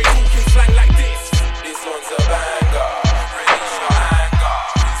it when we talking slang like this. This one's a banger. Release your anger.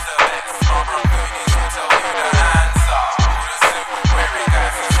 Who's the best? My brown goonies will tell you the answer. Who the suit wearing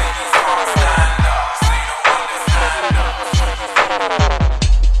guys in cities can't stand us. They don't understand us.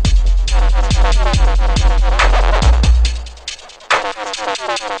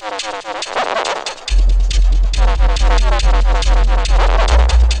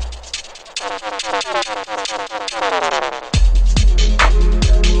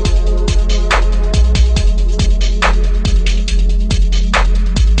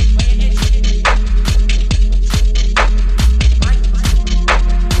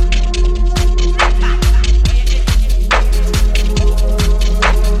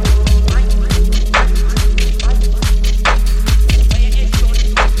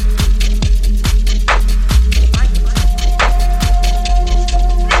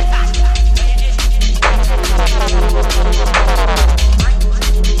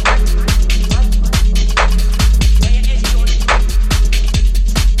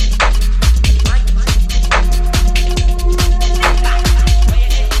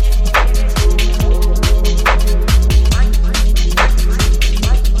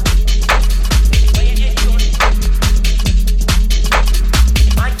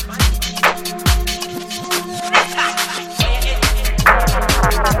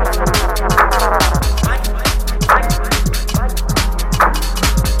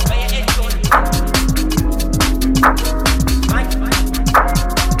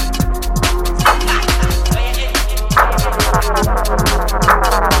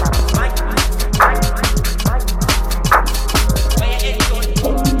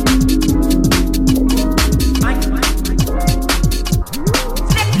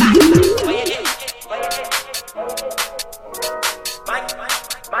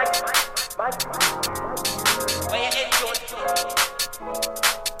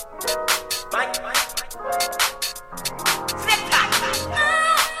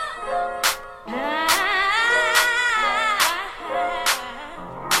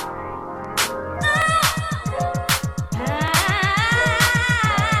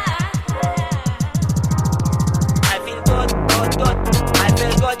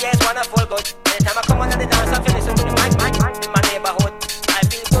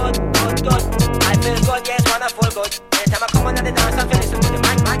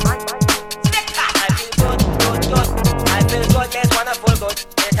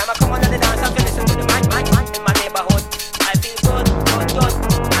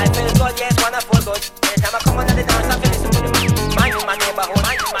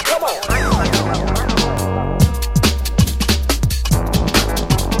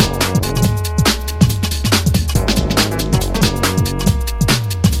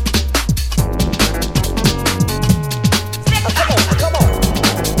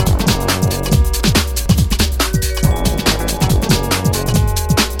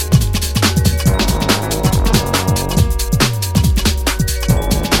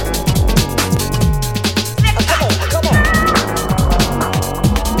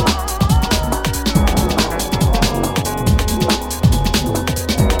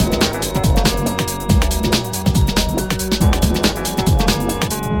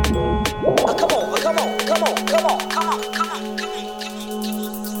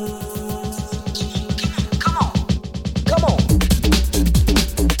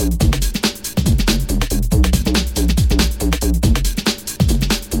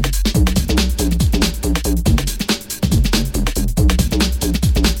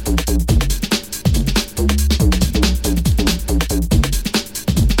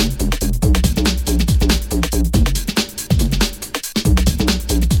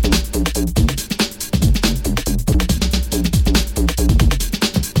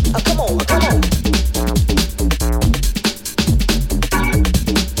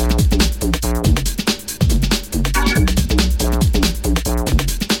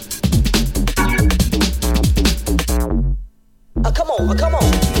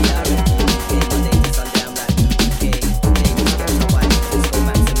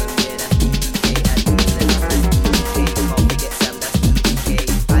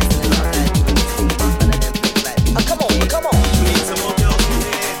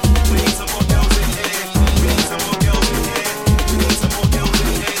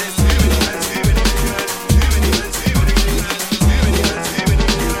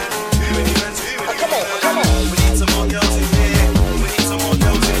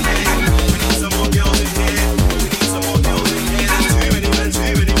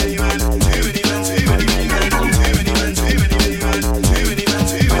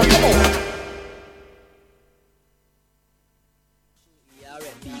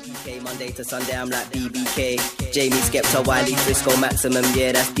 to Sunday, I'm like BBK. Jamie, Skepta, Wiley, Frisco, Maximum,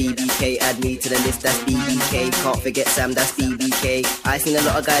 yeah, that's BBK. Add me to the list, that's BBK. Can't forget Sam, that's BBK. I seen a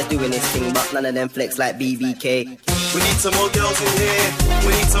lot of guys doing this thing, but none of them flex like BBK. We need some more girls in here.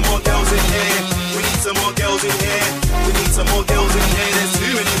 We need some more girls in here. We need some more girls in here. We need some more girls in here. There's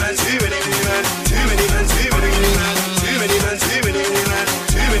too many men, too many men, too many men, too many men, too many men, too many men,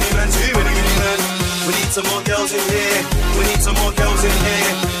 too many men, too many men. We need some more girls in here. We need some more girls in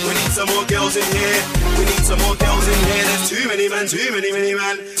here. We need some more girls in here. We need some more girls in here. There's too many men, too many men,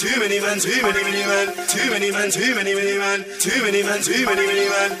 too many men, too many men, too many men, too many men, too many men, too many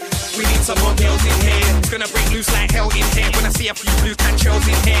men. We need some more girls in here. It's gonna break loose like hell in here. When I see a few blue can shells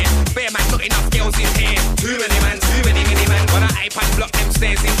in here. Bare man, not enough girls in here. Too many man, too many man. When I iPad block them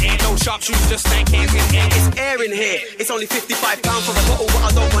stairs in here. No sharp shoes, just like hairs in here. It's air in here. It's only £55 for a bottle, but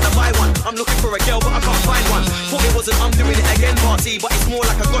I don't wanna buy one. I'm looking for a girl, but I can't find one. Thought it wasn't I'm doing it again party, but it's more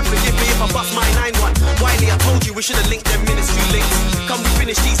like a God forgive me if I bust my 9-1. Wiley, I told you we should've linked them ministry links. Come we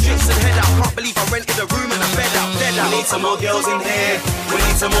finish these drinks and head out. Can't believe I rented a room and a bed out, dead out. We need some more girls in here. We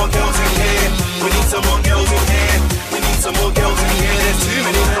need some more girls in here. We need some more girls in here. We need some more girls in here. There's too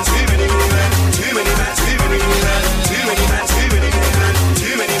many men, too many men, too many men, too many men, too many men, too many men,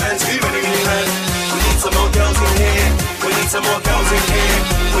 too many men, too many men. We need some more girls in here. We need some more girls in here.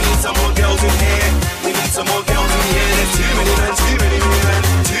 We need some more girls in here. We need some more girls in here. There's too many men, too many men,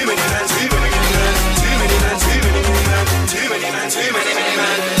 too many men, too many men, too many men, too many men, too many men, too many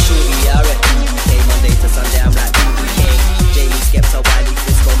men. Shorty, I rep BBK. Monday to Sunday, I'm like BBK. Jamie, Skepta, Wiley,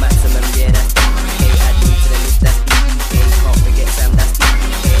 Frisco, Maximum, yeah, that's BBK. Add me to the list, that's BBK. Can't forget Sam, that's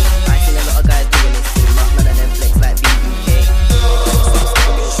BBK. I seen a lot of guys doing this thing, but none of them flex like BBK.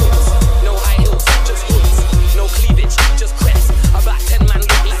 No high heels, just hoods. No cleavage, just crest. About 10 man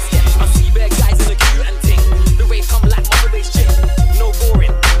look like steps. I see bare guys in the queue and ting. The rave come like muscle based chick. No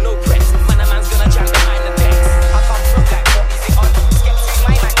boring, no press. Man, a man's gonna jam behind the decks. I come from like, what is it on? Skeptics,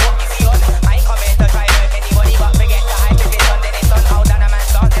 my man, what is he on? I ain't coming to try hurt anybody, but forget the hype. If it's done, then it's done. How done a man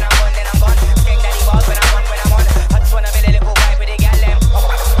start, then I'm gone, then I'm gone. Skank daddy bars when I'm on, when I'm on. I just wanna build a little vibe with the gal them.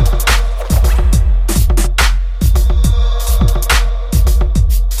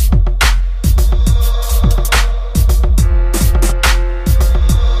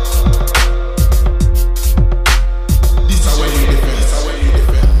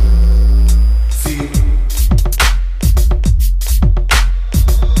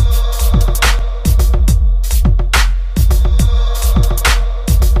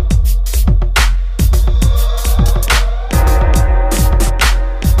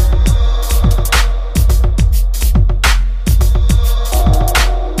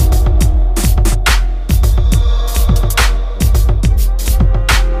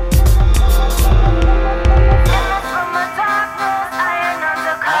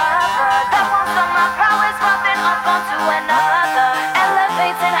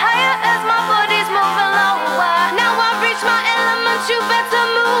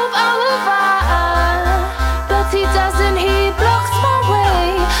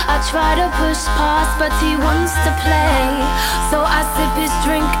 Try to push past, but he wants to play. So I sip his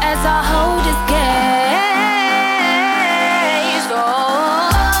drink as I hold his gaze.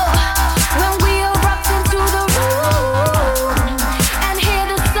 Oh, when we erupt into the room and hear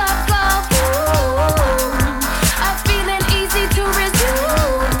the stuff go boom, I'm feeling easy to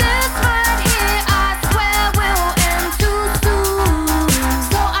resume. This right here, I swear will end too soon.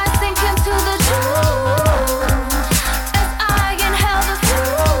 So I sink into the truth as I inhale the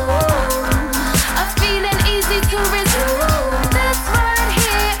fume. I'm feeling easy to resume. This right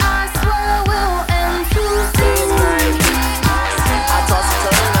here, I swear will end too soon. I toss and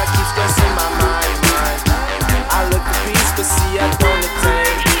turn, I keep stressing my mind. I look for peace, but see I don't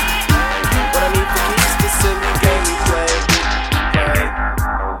attain. What I need for keeps the silly game we play.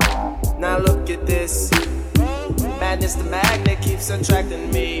 Now look at this. Madness, the magnet keeps attracting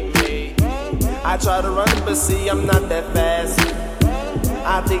me. I try to run, but see I'm not that fast.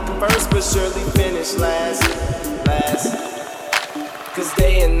 I think I'm first, but surely finish last. Cause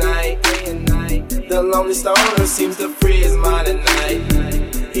day and night, the lonely stoner seems to free his mind at night.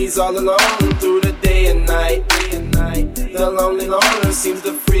 He's all alone through the day and night. The lonely loner seems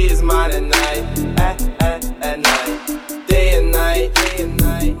to free his mind at night. At night. Day and night,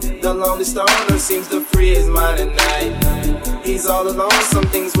 the lonely stoner seems to free his mind at night. He's all alone, some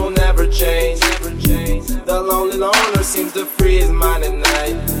things will never change. The lonely loner seems to free his mind at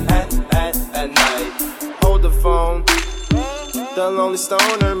night. At night. Hold the phone. The lonely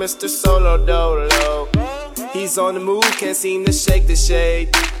stoner, Mr. Solo Dolo. He's on the move, can't seem to shake the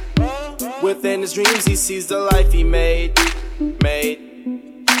shade. Within his dreams, he sees the life he made.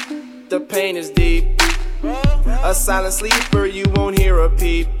 The pain is deep. A silent sleeper, you won't hear a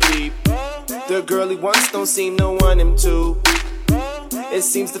peep peep. The girl he wants don't seem to want him to. It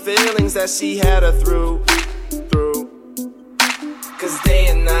seems the feelings that she had her through. Cause day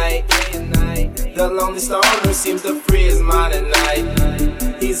and night, the lonely stoner seems to free his mind at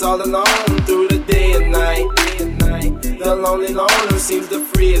night. He's all alone through the day and night. The lonely loner seems to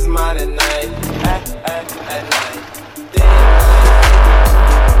free his mind at night. At night. Day and night,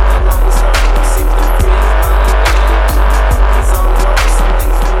 the lonely stoner seems to free his mind at night. He's all alone, some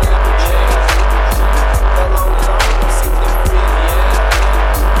things will never change. The lonely loner seems to free, yeah.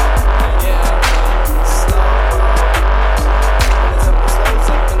 Slow when the tempo slows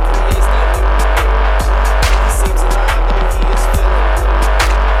up and creates that new. He seems alive though he is feeling blue.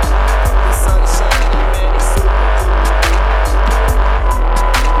 The sun is shining, man, he's super cool.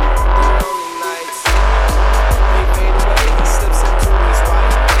 The lonely nights, they fade away, he slips into his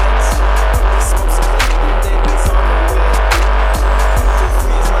white nights. He smokes a clip and then he's on the way. To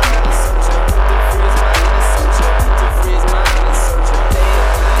free his mind and search it, to free his mind and search it, to free his mind and search it. Day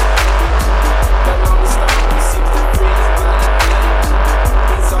and night, the lonely stoner seems to free his mind at night.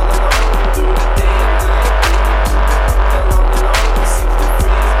 He's all alone through the day and night. The lonely loner seems to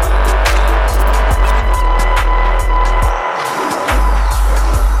free his mind at night.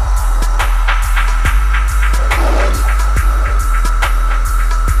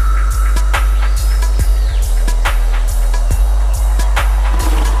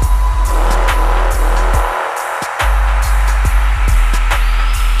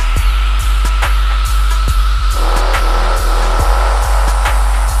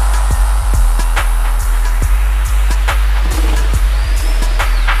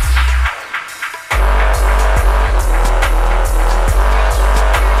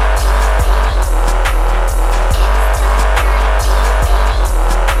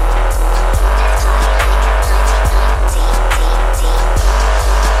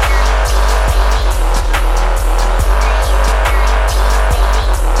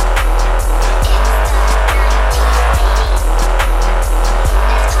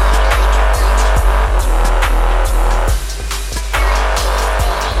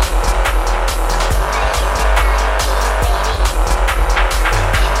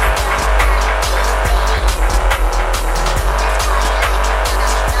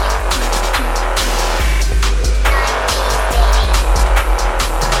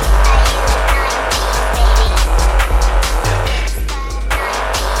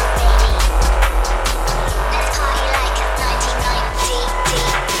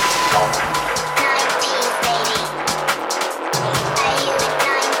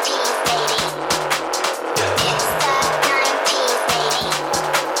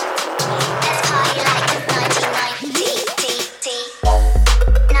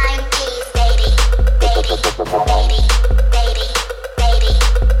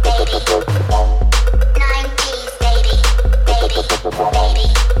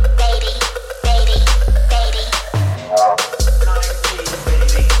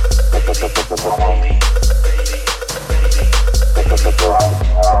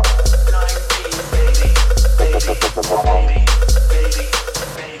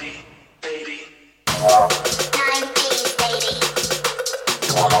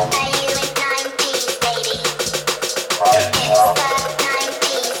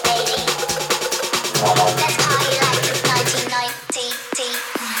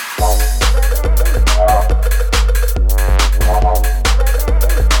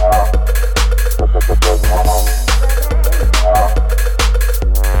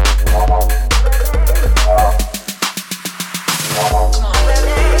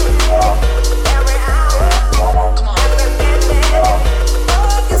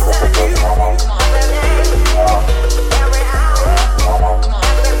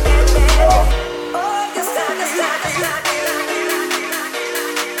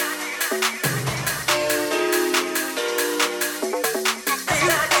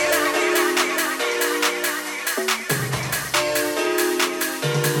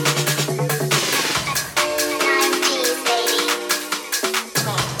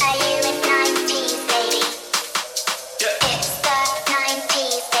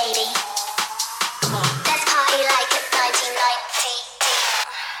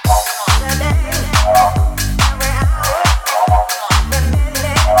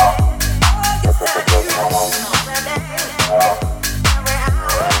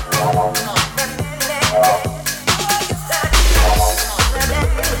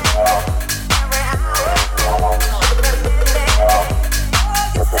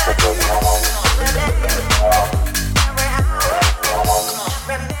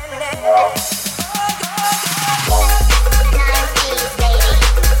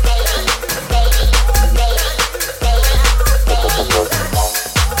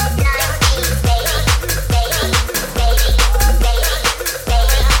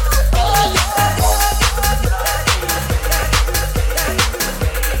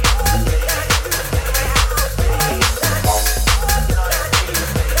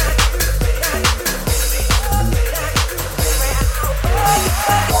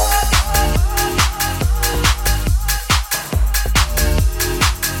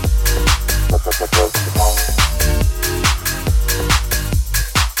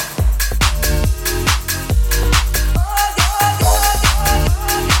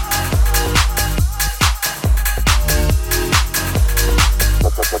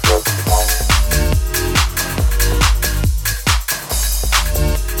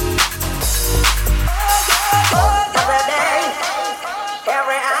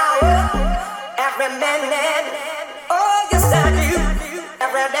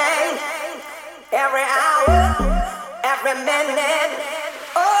 every hour, every minute.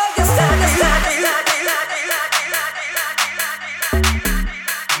 Oh, yes,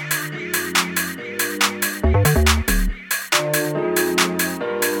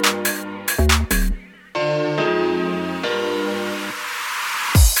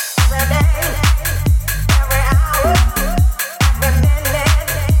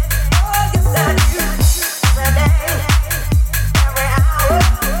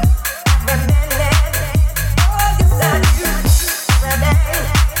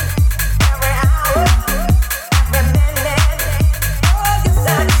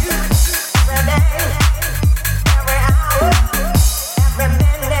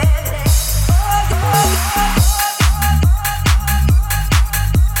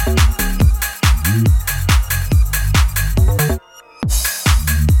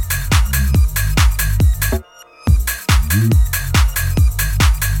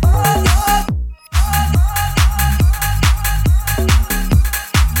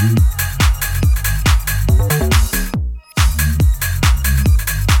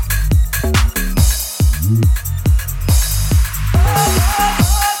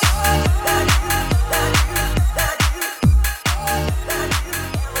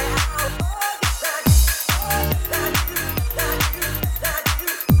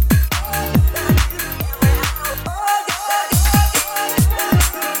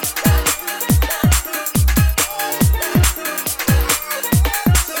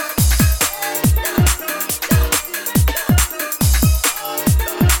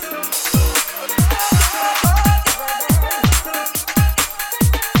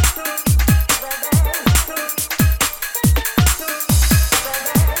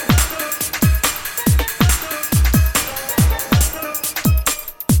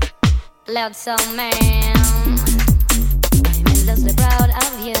 Loud soul man, I'm endlessly proud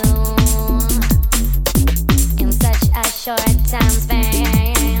of you. In such a short time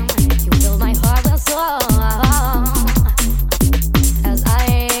span, you fill my heart with soul. As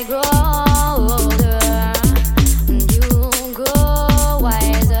I grow older, you grow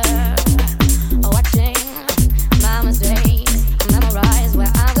wiser. Watching my mistakes, memorize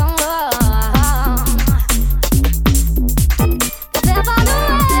where I've gone wrong. Step on the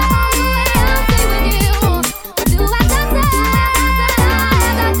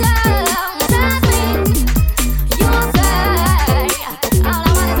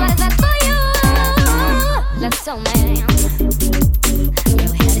so man,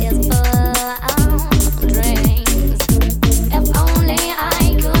 your head is full of dreams. If only I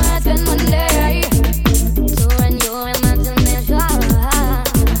could spend one day touring your imagination.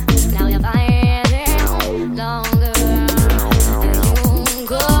 Now you're fighting longer, you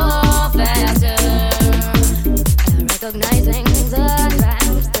go faster, recognizing the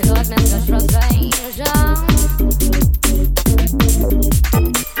traps that cause me such frustration.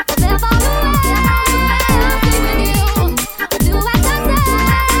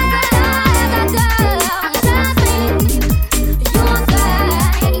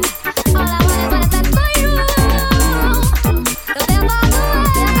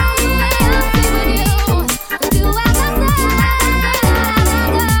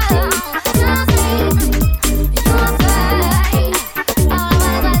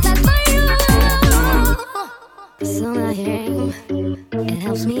 It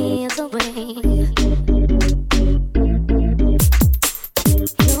helps me as a way.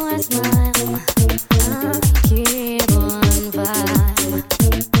 Your smile, I keep on fire.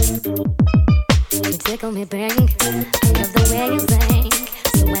 You tickle me pink, I love the way you think.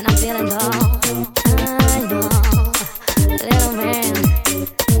 So when I'm feeling low, I know, little man,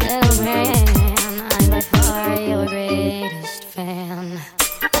 I'm by far your greatest fan.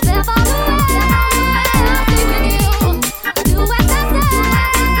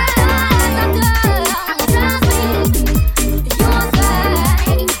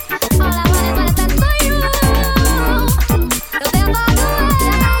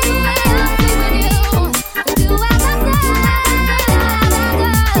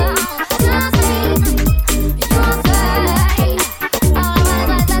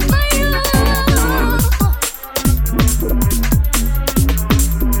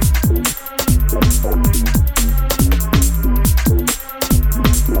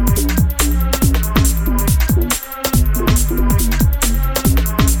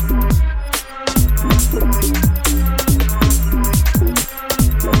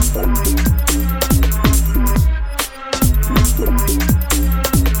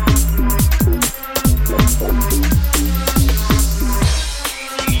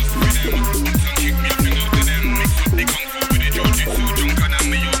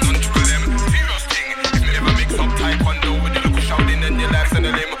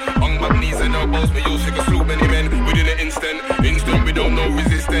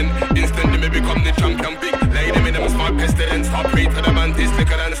 man taste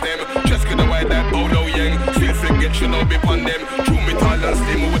liquor than stem. Just could avoid that bolo yang. Still flip get you know be pon them. True me tall and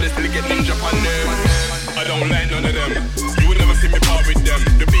slim, would still get ninja pon them. I don't like none of them. You will never see me part with them.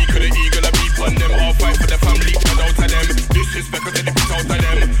 The beak of the eagle, I beat on them. All fight for the family, turn out of them. Disrespect, I take the piss out of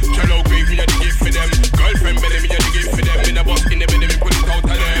them. Jello grave, me a the gift for them. Girlfriend belly, me a the gift for them. In a bus, in the belly, me put it out of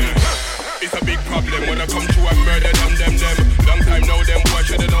them. It's a big problem when I come through and murder them. Long time now, them boys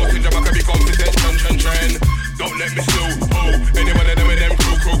should have known. Since I can be confident, trend. Don't let me slow, oh. Any one of them and them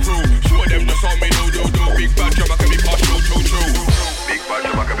crew. Show them just how me do. Big bad job, I can be partial, true. Big bad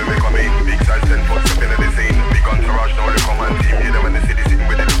job, I can be make on me. Big size 10 foot, stepping in the scene. Big entourage, now they come and team. You know when they see the sitting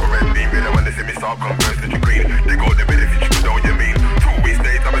with the little red beam. You know when they see me start converse to the green. They go the benefit, you know you mean. 2 weeks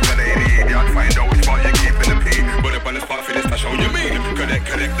later, I'm a 1080. They had to find out which part you keep in the pay. But up on the spot for this, that's how you mean. Collect,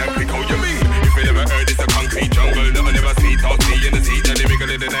 that quick, how you mean. If you never heard, it's a concrete jungle. No one never see, talk see in the seat. Then they make a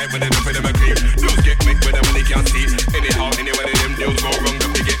little night when they look for them a creep. Those get big with them when they can't see. Anyhow, any one of them deals go wrong,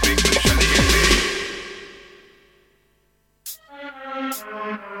 then they get big when they shall they get big.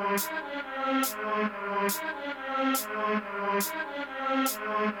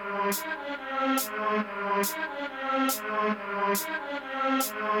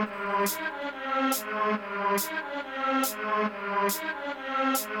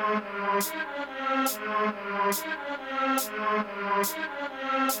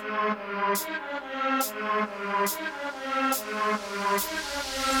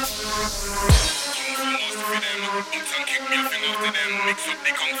 Kick me a finger to them. Mix up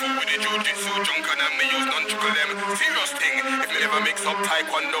the kung fu with the jiu-jitsu junker and me use non-chuckle them. Serious thing, if me ever mix up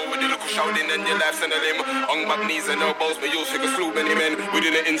taekwondo with the little shouting then your life's in a limb. On back knees and elbows, me use figure slew many men.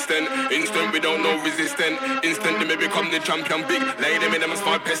 Within an instant, we don't know resistant. Instantly me become the champion big. Lay them in them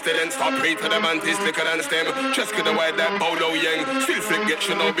smart pestilence. Stop pray to the man, taste liquor than stem. Just could avoid that bolo yang. Still flip get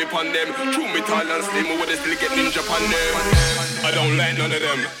you know be pon them. True me tall and slim, would they still get ninja pon them. I don't like none of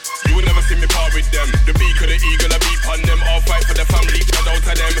them. You will never see me part with them. The beak of the eagle, I beat on them. All fight for the family, turn out of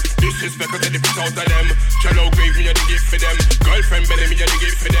them. Disrespect, I take the piss out of them. Jello grave, me a the gift for them. Girlfriend belly, me a the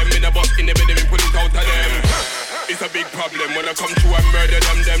gift for them. In a bus, in the belly, me put it out of them. It's a big problem when I come through and murder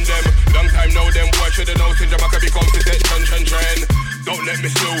them. Long time now, them boys should have known. Since I can be confident, trend. Don't let me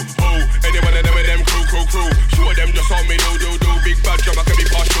slow, oh. Any one of them and them crew. Show them just how me do. Big bad job, I can be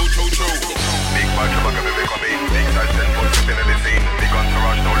partial, true. Big bad job, I can be make on me. Big size 10 foot, stepping in the scene. Big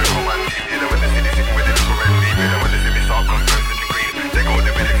entourage, now they come and team. You know when they see the sitting with the little red beam. You know when they see me start converse to the green. They go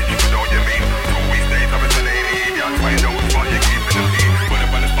the benefit, you know you mean. 2 weeks later, I'm a 1080. They had to find out which part you keep in the pay. But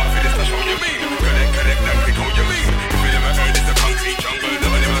up on the spot for this, that's how you mean. Collect, that quick, how you mean. If you never heard, it's a concrete jungle. No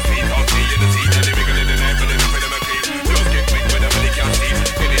one ever see, talk see in the seat. And they make a little night when they look for them a creep. Those get quick when they can't see.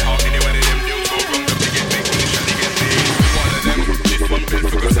 Anyhow, any one of them deals go wrong, then they get big when they shall they get big. One of them, this one built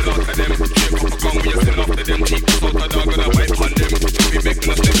for us a lot of them. Check up a gun, we are still after them. Keep us out the dog and a bite on them. We make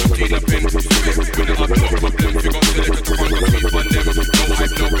us step up, clean up pen. We don't have no problem. We gon' select it to run, go sweep on them. No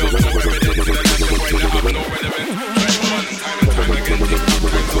hype, no bells, no evidence. In a lesson when they have no relevance. Try to run time and time again. Take up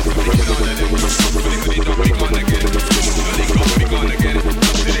times off, we can all of them. Fully don't be gone again. Fully don't be gone again.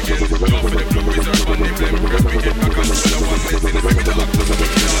 Fully again. Go for the blue reserve on the blame. Grab me head back and pull up one mess. In the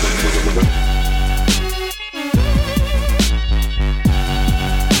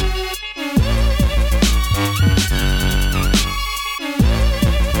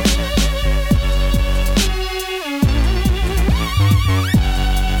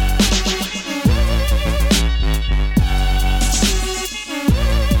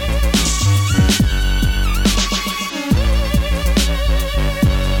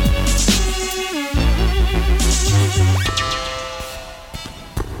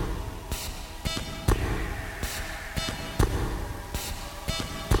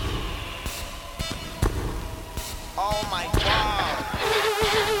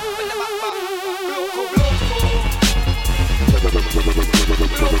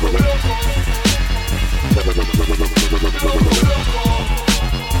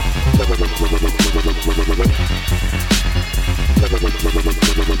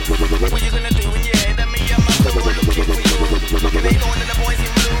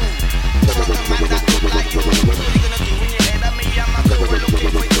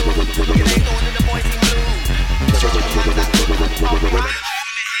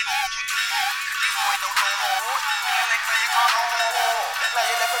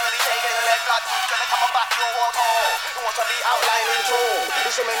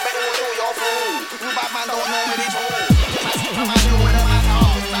semi, the octopus, we can all of them.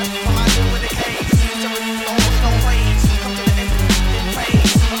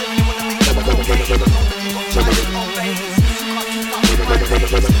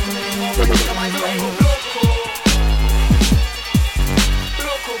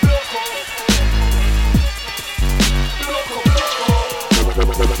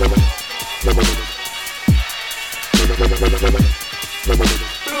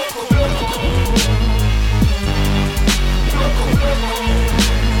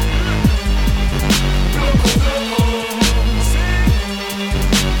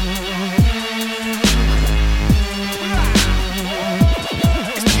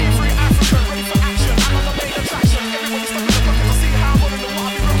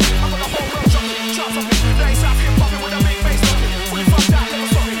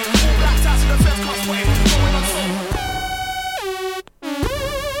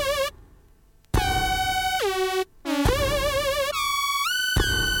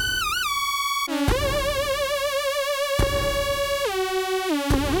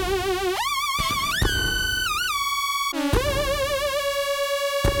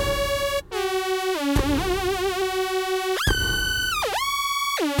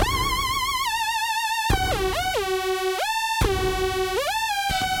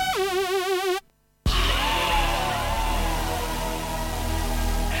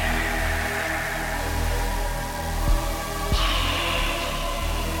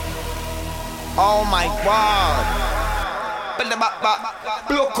 Oh my god.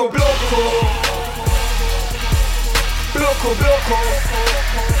 Bloco, bloco. Bloco, bloco.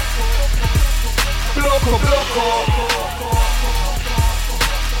 Bloco, bloco.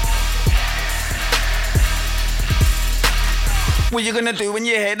 What you gonna do when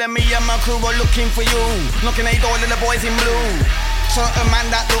you hear that me and my crew are looking for you? Knocking at all of the boys in blue. Certain man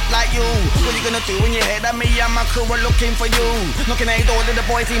that look like you. What you gonna do when you hear that me and my crew are looking for you? Knocking at all of the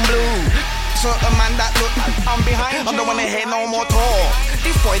boys in blue. Certain man that look, I'm behind you. I don't wanna hear no more talk.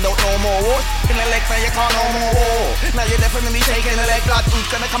 This boy don't know more. In the legs now you can't no more. Now you're definitely shaking the leg blood. Who's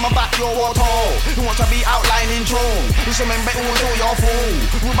gonna come and back your water? Who wants to be outlining true? Who's remember who's all your fool?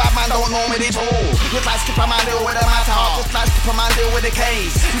 Who bad man don't know me at all. Just like skip a man deal with the matter. Just like skip a man deal with the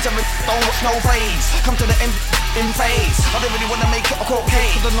case. Who's ever don't watch no face. Come to the end in phase. I don't really wanna make it a court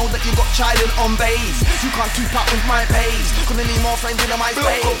case. Cause I know that you got chiding on base. You can't keep up with my pace. Couldn't need more friends in my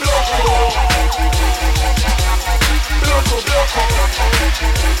space. Bloco, bloco.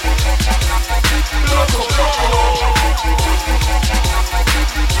 Bloco, bloco.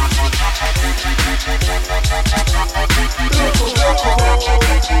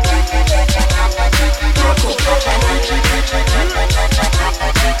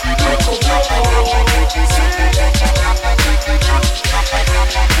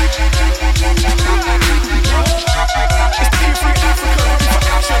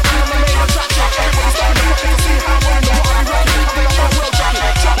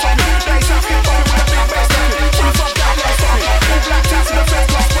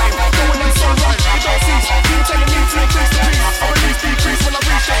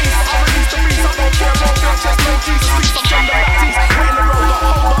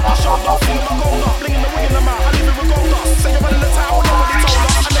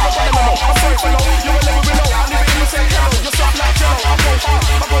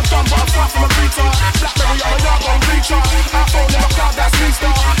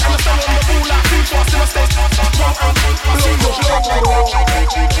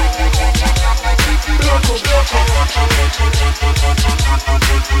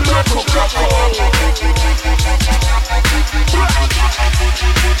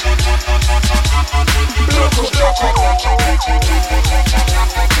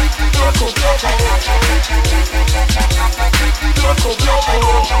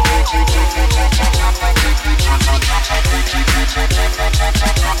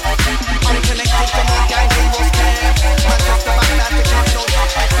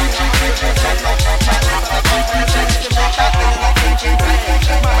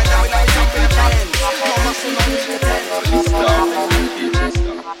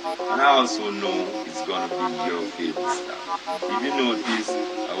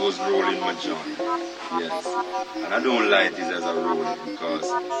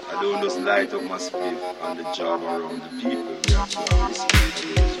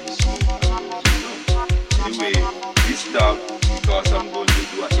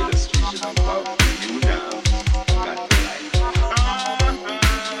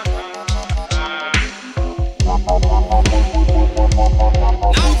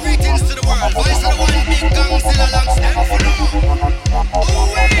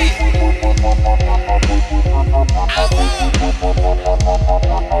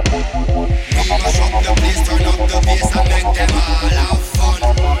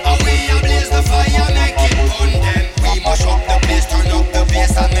 Mash up the place, turn up the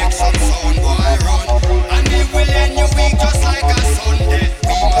bass and make some sound, boy.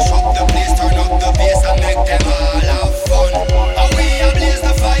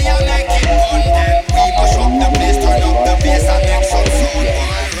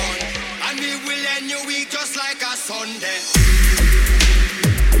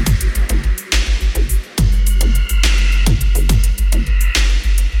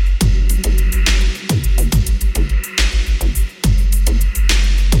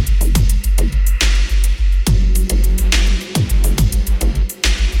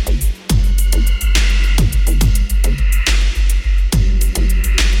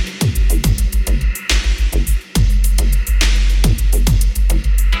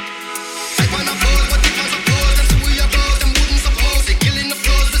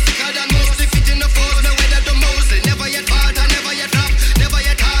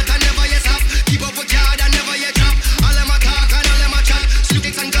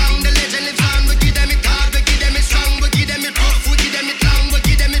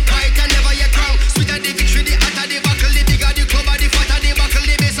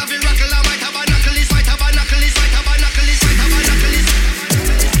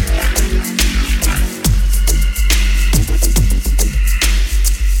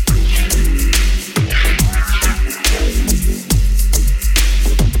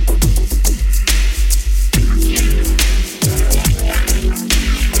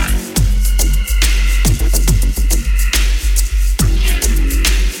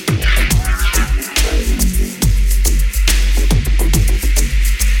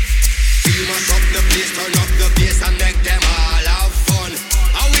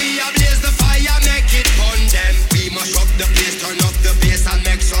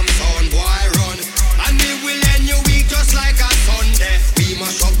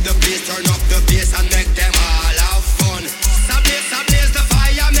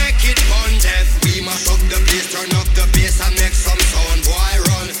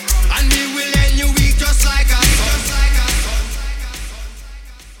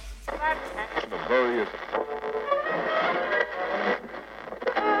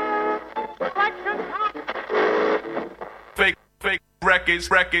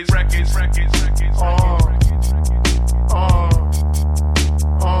 records. 1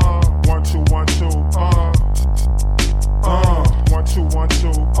 2 1 2 1 2 1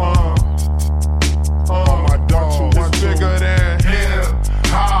 2 my dog, it's bigger than hip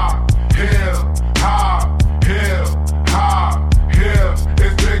hop, hip hop, hip hop, hip.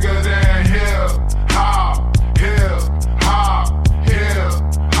 It's bigger than hip hop, hip hop, hip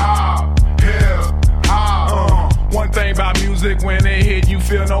hop, hip hop. One thing about music, when it hit, you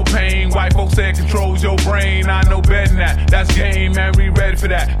feel no pain. White folks say it controls your brain. I know better than that. That's game, man. We ready for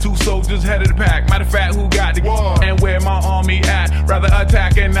that. 2 soldiers head of the pack. Matter of fact, who got the and where my army at? Rather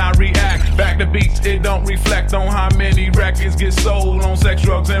attack and not react. Back to beats, it don't reflect on how many records get sold on sex,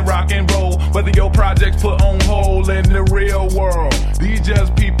 drugs, and rock and roll. Whether your projects put on hold in the real world. These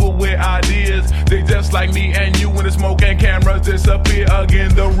just people with ideas. They just like me and you when the smoke and cameras disappear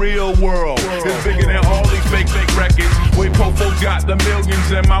again. The real world is bigger than all these fake records. Wait, po folks got the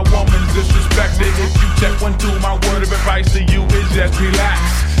millions and my woman's disrespected. If you check 1 2, my word of advice to you is just relax.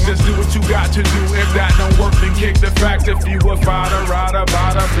 Just do what you got to do. If that don't work, then kick the facts. If you a fighter, rider,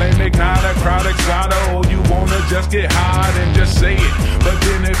 bada, flame igniter, crowd exciter, or you wanna just get high, then just say it. But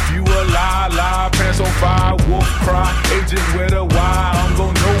then if you a lie, pants on fire, wolf cry, agent with a Y, I'm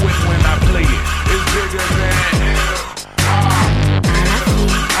gon' know it when I play it. It's bigger than hip hop, hip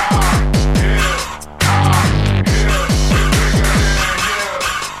hop, hip hop, hip. It's bigger than hip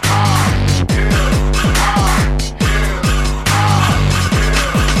hop, hip hop, hip hop, hip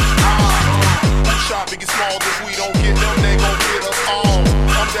hop. Shop big and small, if we don't get them, they gon' get us all.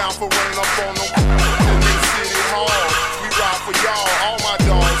 I'm down for running up on them in the city hall. We ride for y'all, all my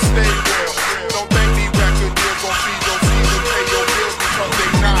dogs stay real. Don't think these record deals gon' feed your season, pay your bills because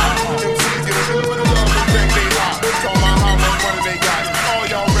they not. MCs get a little bit of love and think they hot. Talk about how much money they got. All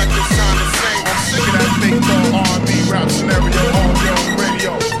y'all records sound the same. I'm sick of that fake thug R&B rap scenario on your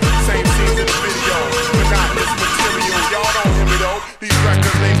radio. Same scenes in the video, monotonous material. Y'all don't hear me though. These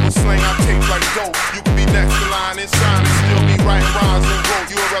record labels slang I take like dope. You can be next in line and shine and still be writing rhymes and roll.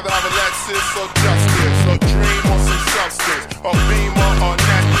 You would rather have a Lexus or justice, a dream or some substance, a beamer or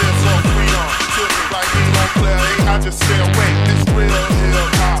necklace or freedom. Children like me don't play, I just stay awake. It's real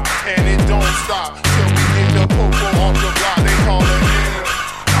hip hop and it don't stop till we get the popo off the block. They call it hip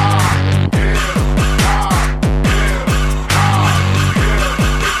hop, hip hop, hip hop, hip.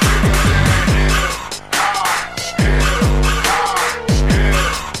 It's bigger than hip hop, hip hop, hip hop, hip. It's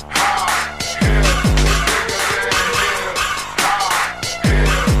bigger than hip hop, hip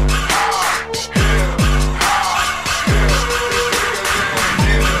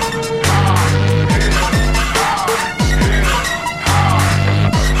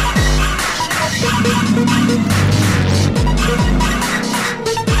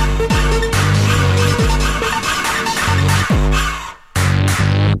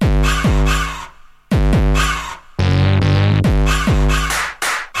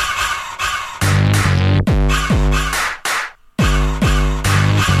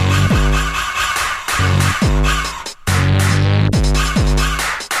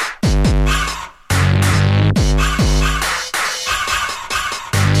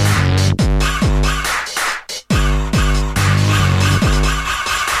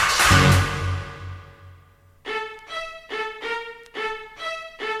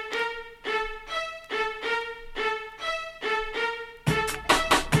hip hop,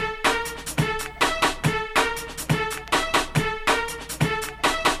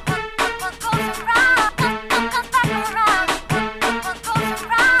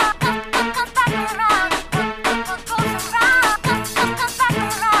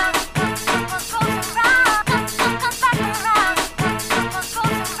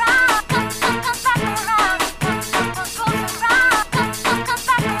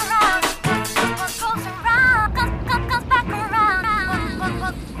 It's bigger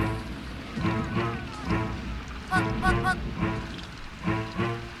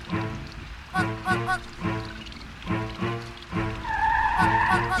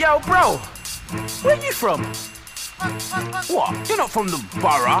Yo, bro, where you from? What? You're not from the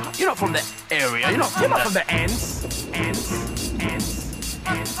borough. You're not from the area. You're not from the ends.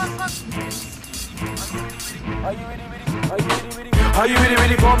 Are you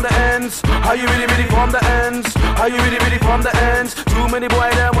really from the ends? Are you really from the ends? Are you really from the ends? Too many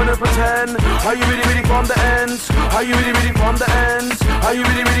boys that wanna pretend. Are you really from the ends? Are you really from the ends? Are you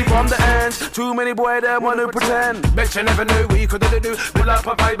really from the ends? Too many boys that wanna pretend. Bet you never knew we could do. Pull up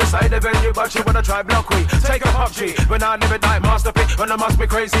a vibe beside the venue, but you wanna try block we. Take a PUBG when I live it like masterpiece. When I must be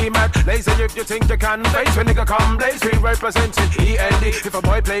crazy mad, lazy if you think you can face. When nigga come blaze, we representing END. If a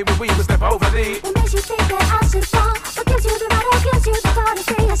boy play with we will step over the. What makes you think that I should fall? What gives you the right? What gives you you the call to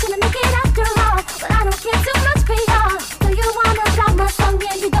say I shouldn't make it after all. But I don't care too much for y'all. So you wanna block my song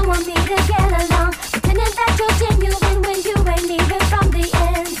and you don't want me to get along. Pretending that you're genuine when you ain't even from the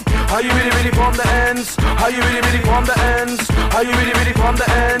end. Are you really from the ends? Are you really from the ends? Are you really from the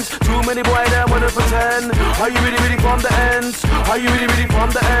ends? Too many boys that wanna pretend. Are you really from the ends? Are you really from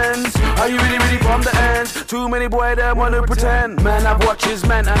the ends? Are you really from the ends? Too many boys that wanna pretend. Man have watches,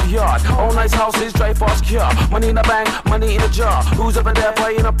 man have yard. All nice houses, drive fast car. Money in the bank, money in the jar. Who's up in there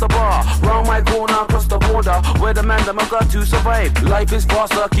playing up the bar? Round my corner, across the border, where the man them have got to survive. Life is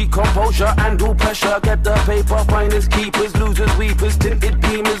faster, keep composure and do pressure. Get the paper, finders, keepers, losers, weepers, tinted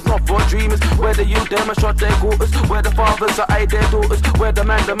beamers, not for dreamers. Where the youth them are shot their quarters. Where the fathers are eyed their daughters. Where the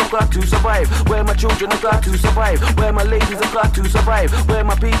man them have got to survive. Where my children have got to survive. Where my ladies have got to survive. Where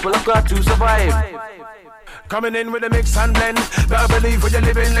my people have got to survive. Coming in with a mix and blend. Better believe when you're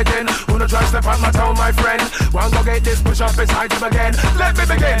living legend. Who no try step on my town, my friend. One go get this, push up beside him again. Let me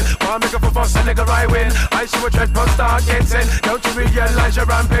begin. One make up a fuss and nigga I win. I see what dread post start getting. Don't you realize you're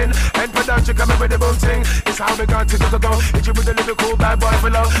ramping? And production coming with the boom thing. It's how we got to go. Hit you with a little cool bad boy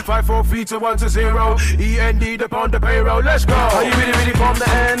below. 5, 4 feet to 1 to 0. END upon the payroll. Let's go. Are you really from the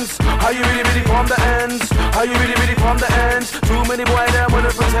ends? Are you really from the ends? Are you really from the ends? Too many boys that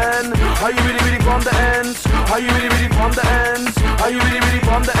wanna pretend. Are you really from the ends? Are you really from the ends? Are you really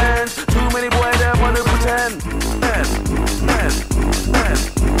from the ends? Too many boys that wanna pretend.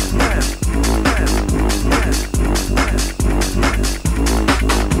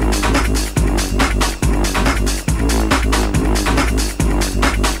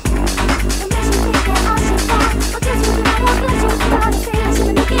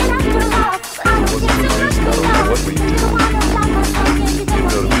 What we do? You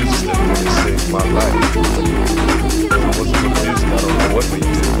know the music that really saved my life. It wasn't for the music, I don't know what we do.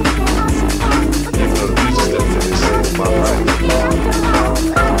 You know the music that really saved my life.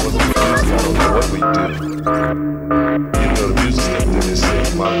 It wasn't for the music, I don't know what we do. You know the music that really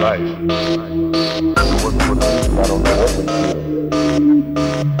saved my life. It wasn't for the music, I don't know what we do.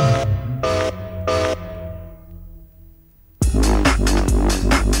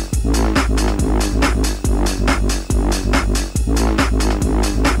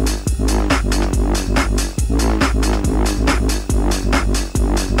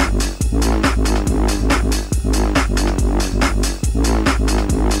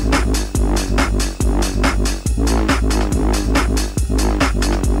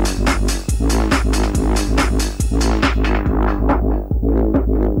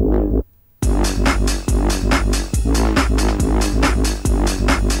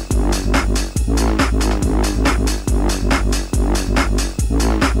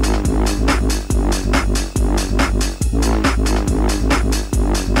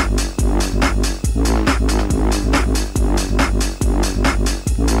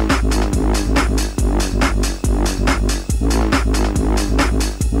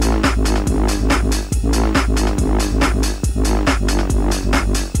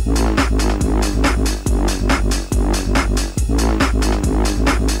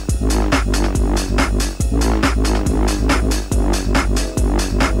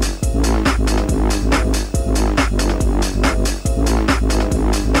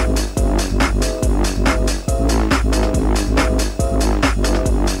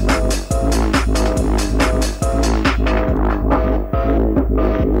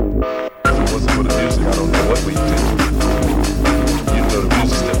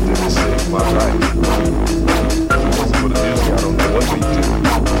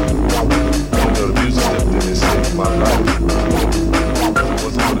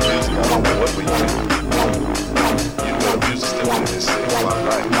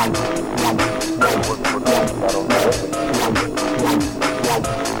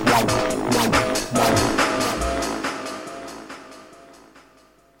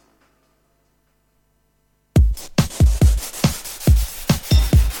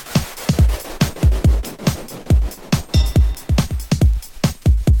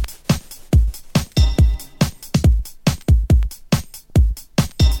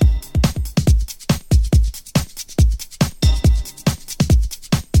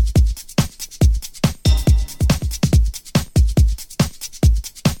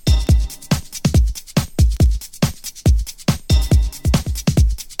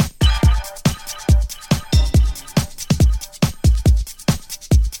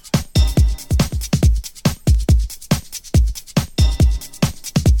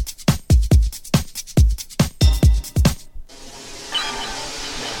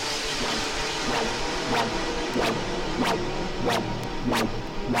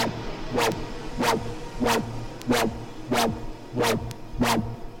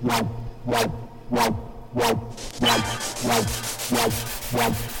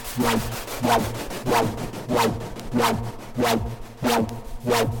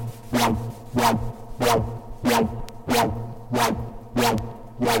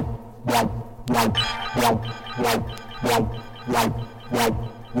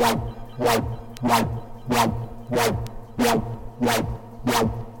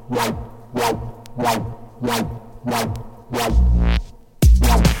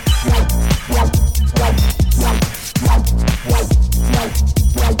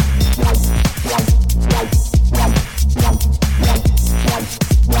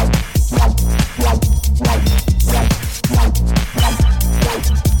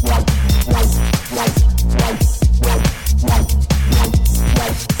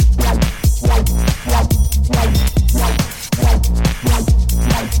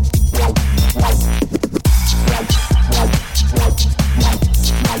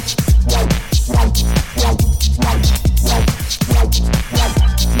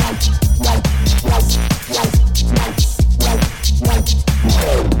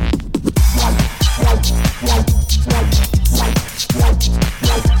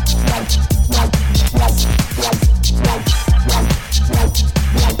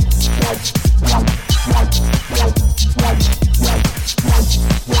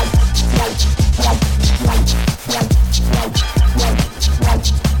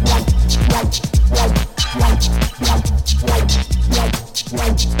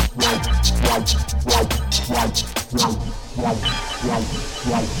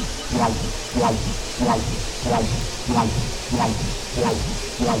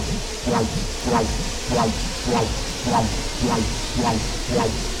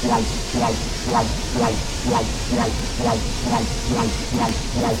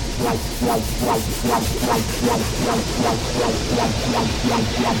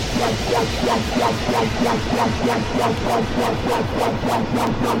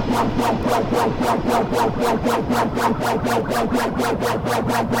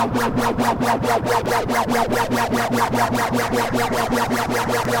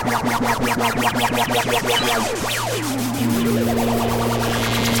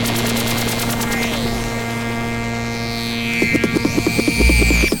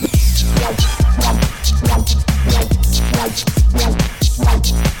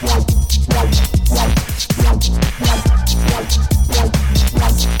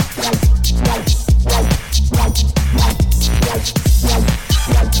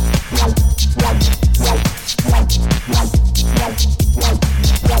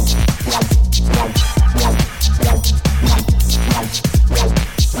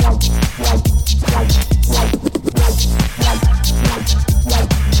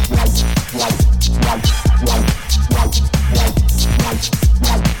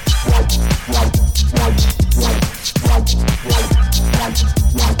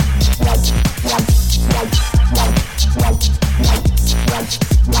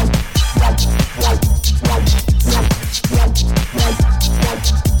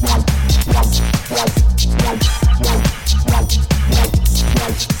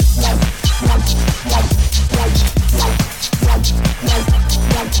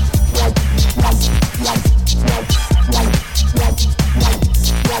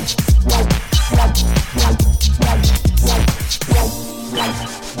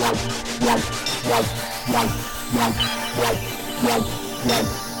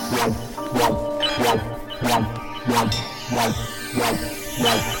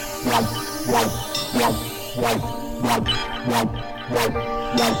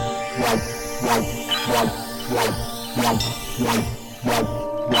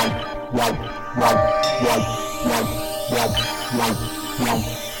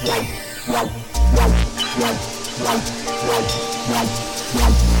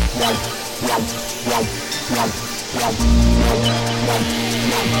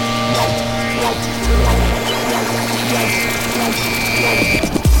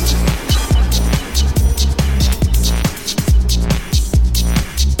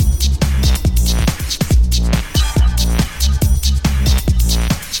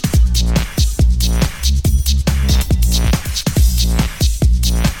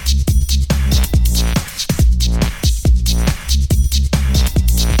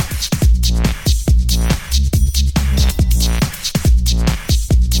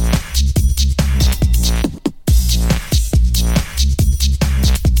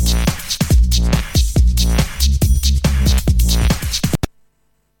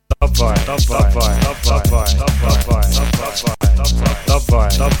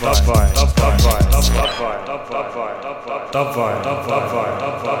 Dubvine.